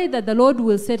we pray that the Lord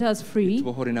will set us free,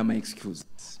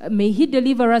 may He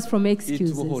deliver us from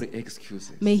excuses.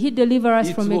 May He deliver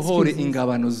us from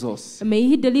excuses. May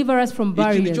He deliver us from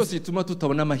barriers.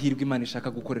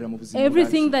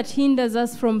 Everything that hinders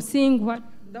us from seeing what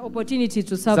the opportunity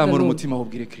to serve the Lord.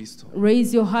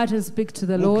 Raise your heart and speak to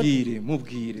the Lord.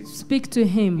 Speak to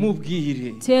Him.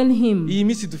 Tell Him.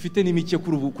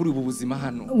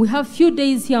 We have few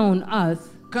days here on earth.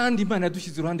 And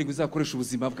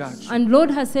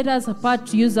Lord has set us apart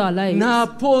to use our lives. There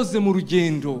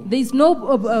is no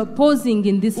pausing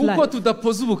in this life. The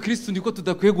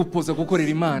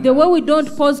way we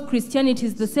don't pause Christianity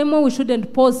is the same way we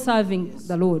shouldn't pause serving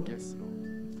the Lord.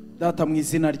 Data mu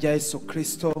izina rya Yesu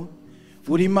Kristo,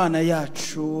 uri Imana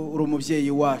yacu, uri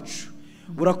umubyeyi wacu.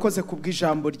 Urakoze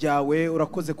kubw'ijambo ryawe,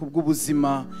 urakoze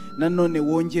kubw'ubuzima, nanone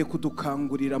wongeye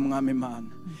kudukangurira Mwami Imana.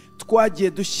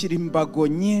 Twagiye dushyira imbago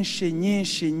nyinshi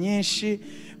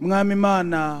Mwami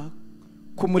Imana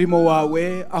ku murimo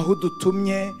wawe aho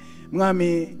dutumye.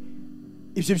 Mwami,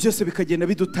 ibyo byose bikagenda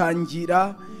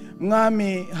bidutangira.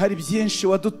 Mwami, hari byinshi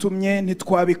wadutumye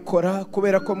ntitwabikora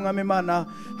kubera ko Mwami Imana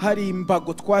hari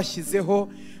imbago twashyizeho.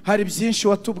 Hari byinshi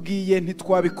watubwiye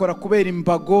ntitwabikora kubera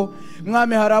imbago.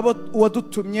 Mwami, hari abo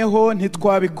wadutumyeho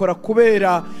ntitwabikora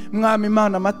kubera Mwami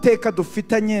Imana amateka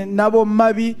dufitanye nabo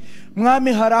mabi.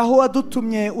 Mwami, hari aho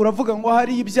wadutumye uravuga ngo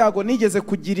hari ibyago nigeze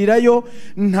kugirirayo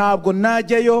ntabwo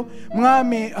najyayo.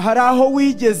 Mwami, hari aho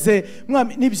wigeze.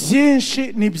 Mwami, ni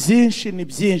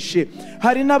byinshi.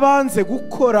 Hari nabanze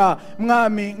gukora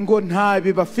Mwami ngo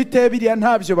ntabi bafite, biriya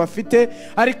ntabyo bafite,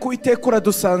 ariko iteka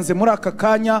uradusanze muri aka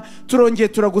kanya. Turongeye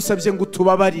turagusabye ngo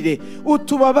utubabarire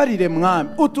Mwami,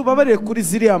 utubabarire kuri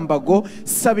ziriya mbago.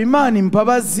 Saba Imana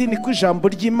imbabazi, niko ijambo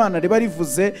ry'Imana riba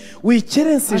rivuze.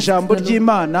 Wikerense ijambo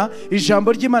ry'Imana.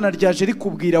 Ijambo ry'Imana ryaje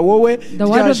rikubwira wowe,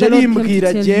 ryaje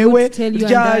rimbwira jewe,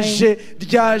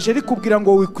 ryaje rikubwira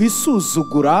ngo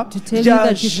wikwisuzugura,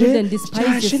 ryaje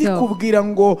rikubwira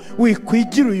ngo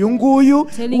wikwigira uyu nguyu,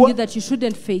 you that you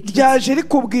shouldn't fake it. ryaje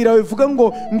rikubwira bivuga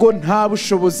ngo nta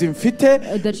bushobozi mfite.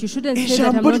 That you shouldn't say that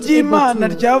I'm ijambo not ry'Imana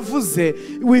able to. ryavuze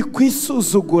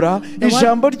wikwisuzugura.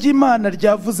 ijambo ry'Imana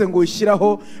ryavuze ngo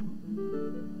ushyiraho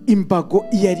imbago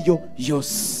iyo ari yo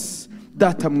yose.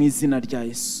 Data mu izina rya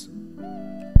Yesu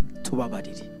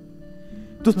tubabarire,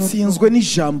 dutsinzwe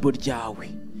n'ijambo ryawe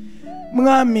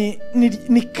mwami.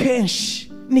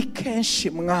 Ni kenshi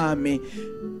mwami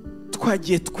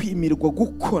twagiye twimirwa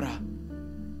gukora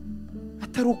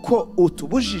atari uko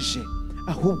utubujije,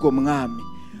 ahubwo mwami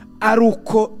ari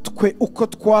uko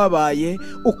twabaye,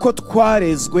 uko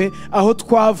twarezwe, aho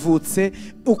twavutse,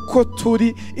 uko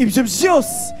turi. Ibyo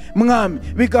byose mwami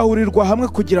bigahurirwa hamwe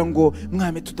kugira ngo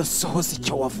mwami tudasohoza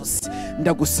icyo wavuze.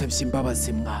 Ndagusabye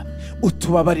imbabazi mwami,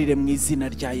 utubabarire mu izina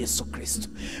rya Yesu Kristo.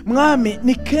 Mwami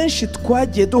ni kenshi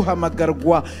twagiye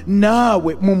duhamagarwa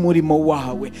nawe mu murimo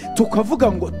wawe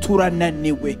tukavuga ngo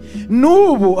turananiwe.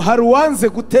 N'ubu hari uwanze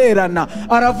guterana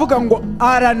aravuga ngo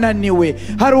arananiwe.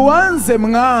 Hari uwanze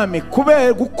mwami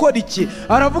kubera gukora iki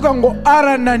aravuga ngo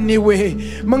arananiwe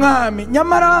mwami.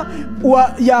 Nyamara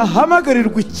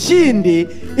yahamagarirwa ikindi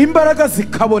imbaraga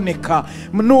zikaboneka.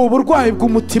 Ni uburwayi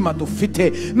bw'umutima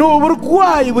dufite, ni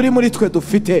uburwayi buri muri twe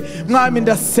dufite mwami.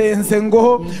 Ndasenze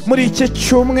ngo muri iki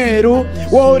cyumweru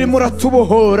wowe urimo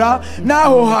uratubohora,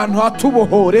 n'aho hantu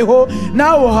hatubohoreho,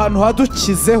 n'aho hantu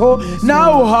hadukizeho,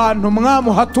 n'aho hantu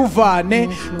mwami hatuvane.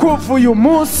 Kuva uyu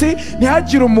munsi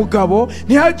ntihagire umugabo,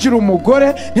 ntihagire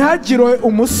umugore, ntihagire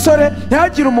umusore,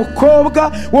 ntihagire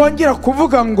umukobwa wongera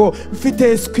kuvuga ngo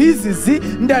mfite excuses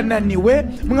ndananiwe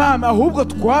mwami, ahubwo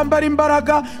twambara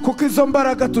imbaraga, kuko izo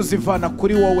mbaraga tuzivana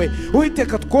kuri wowe.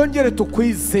 Uwiteka twongere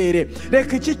tukwizere.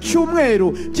 Reka iki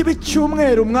cyumweru kibe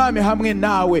icyumweru mwami hamwe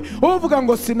nawe. Uvuga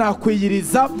ngo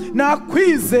sinakwiyiriza,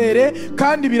 nakwizere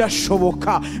kandi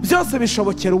birashoboka. Byose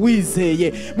bishobokera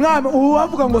uwizeye mwami.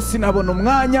 Uwavuga ngo sinabona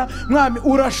umwanya mwami,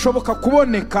 urashoboka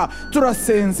kuboneka.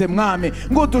 Turasenze mwami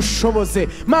ngo dushoboze.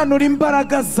 Manura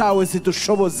imbaraga zawe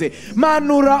zidushoboze.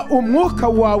 Manura umwuka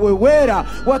wawe wera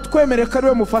watwemere ko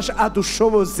ariwe mufasha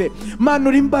adushoboze.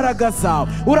 Manura imbaraga zawe.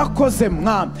 Urakoze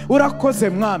mwami, urakoze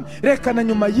mwami. Reka na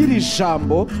nyuma y'iri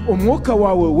jambo umwuka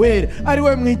wawe wera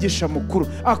ariwe mwigisha mukuru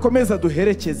akomeza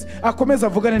duherekeze, akomeza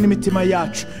avugane n'imitima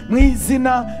yacu mu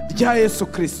izina rya Yesu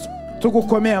Kristo.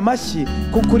 Tugukomeye amashyi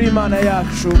kuko uri Imana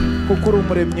yacu, kuko uri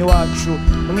umuremyi wacu,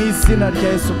 mu izina rya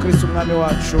Yesu Kristo umwami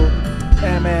wacu.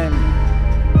 Amen.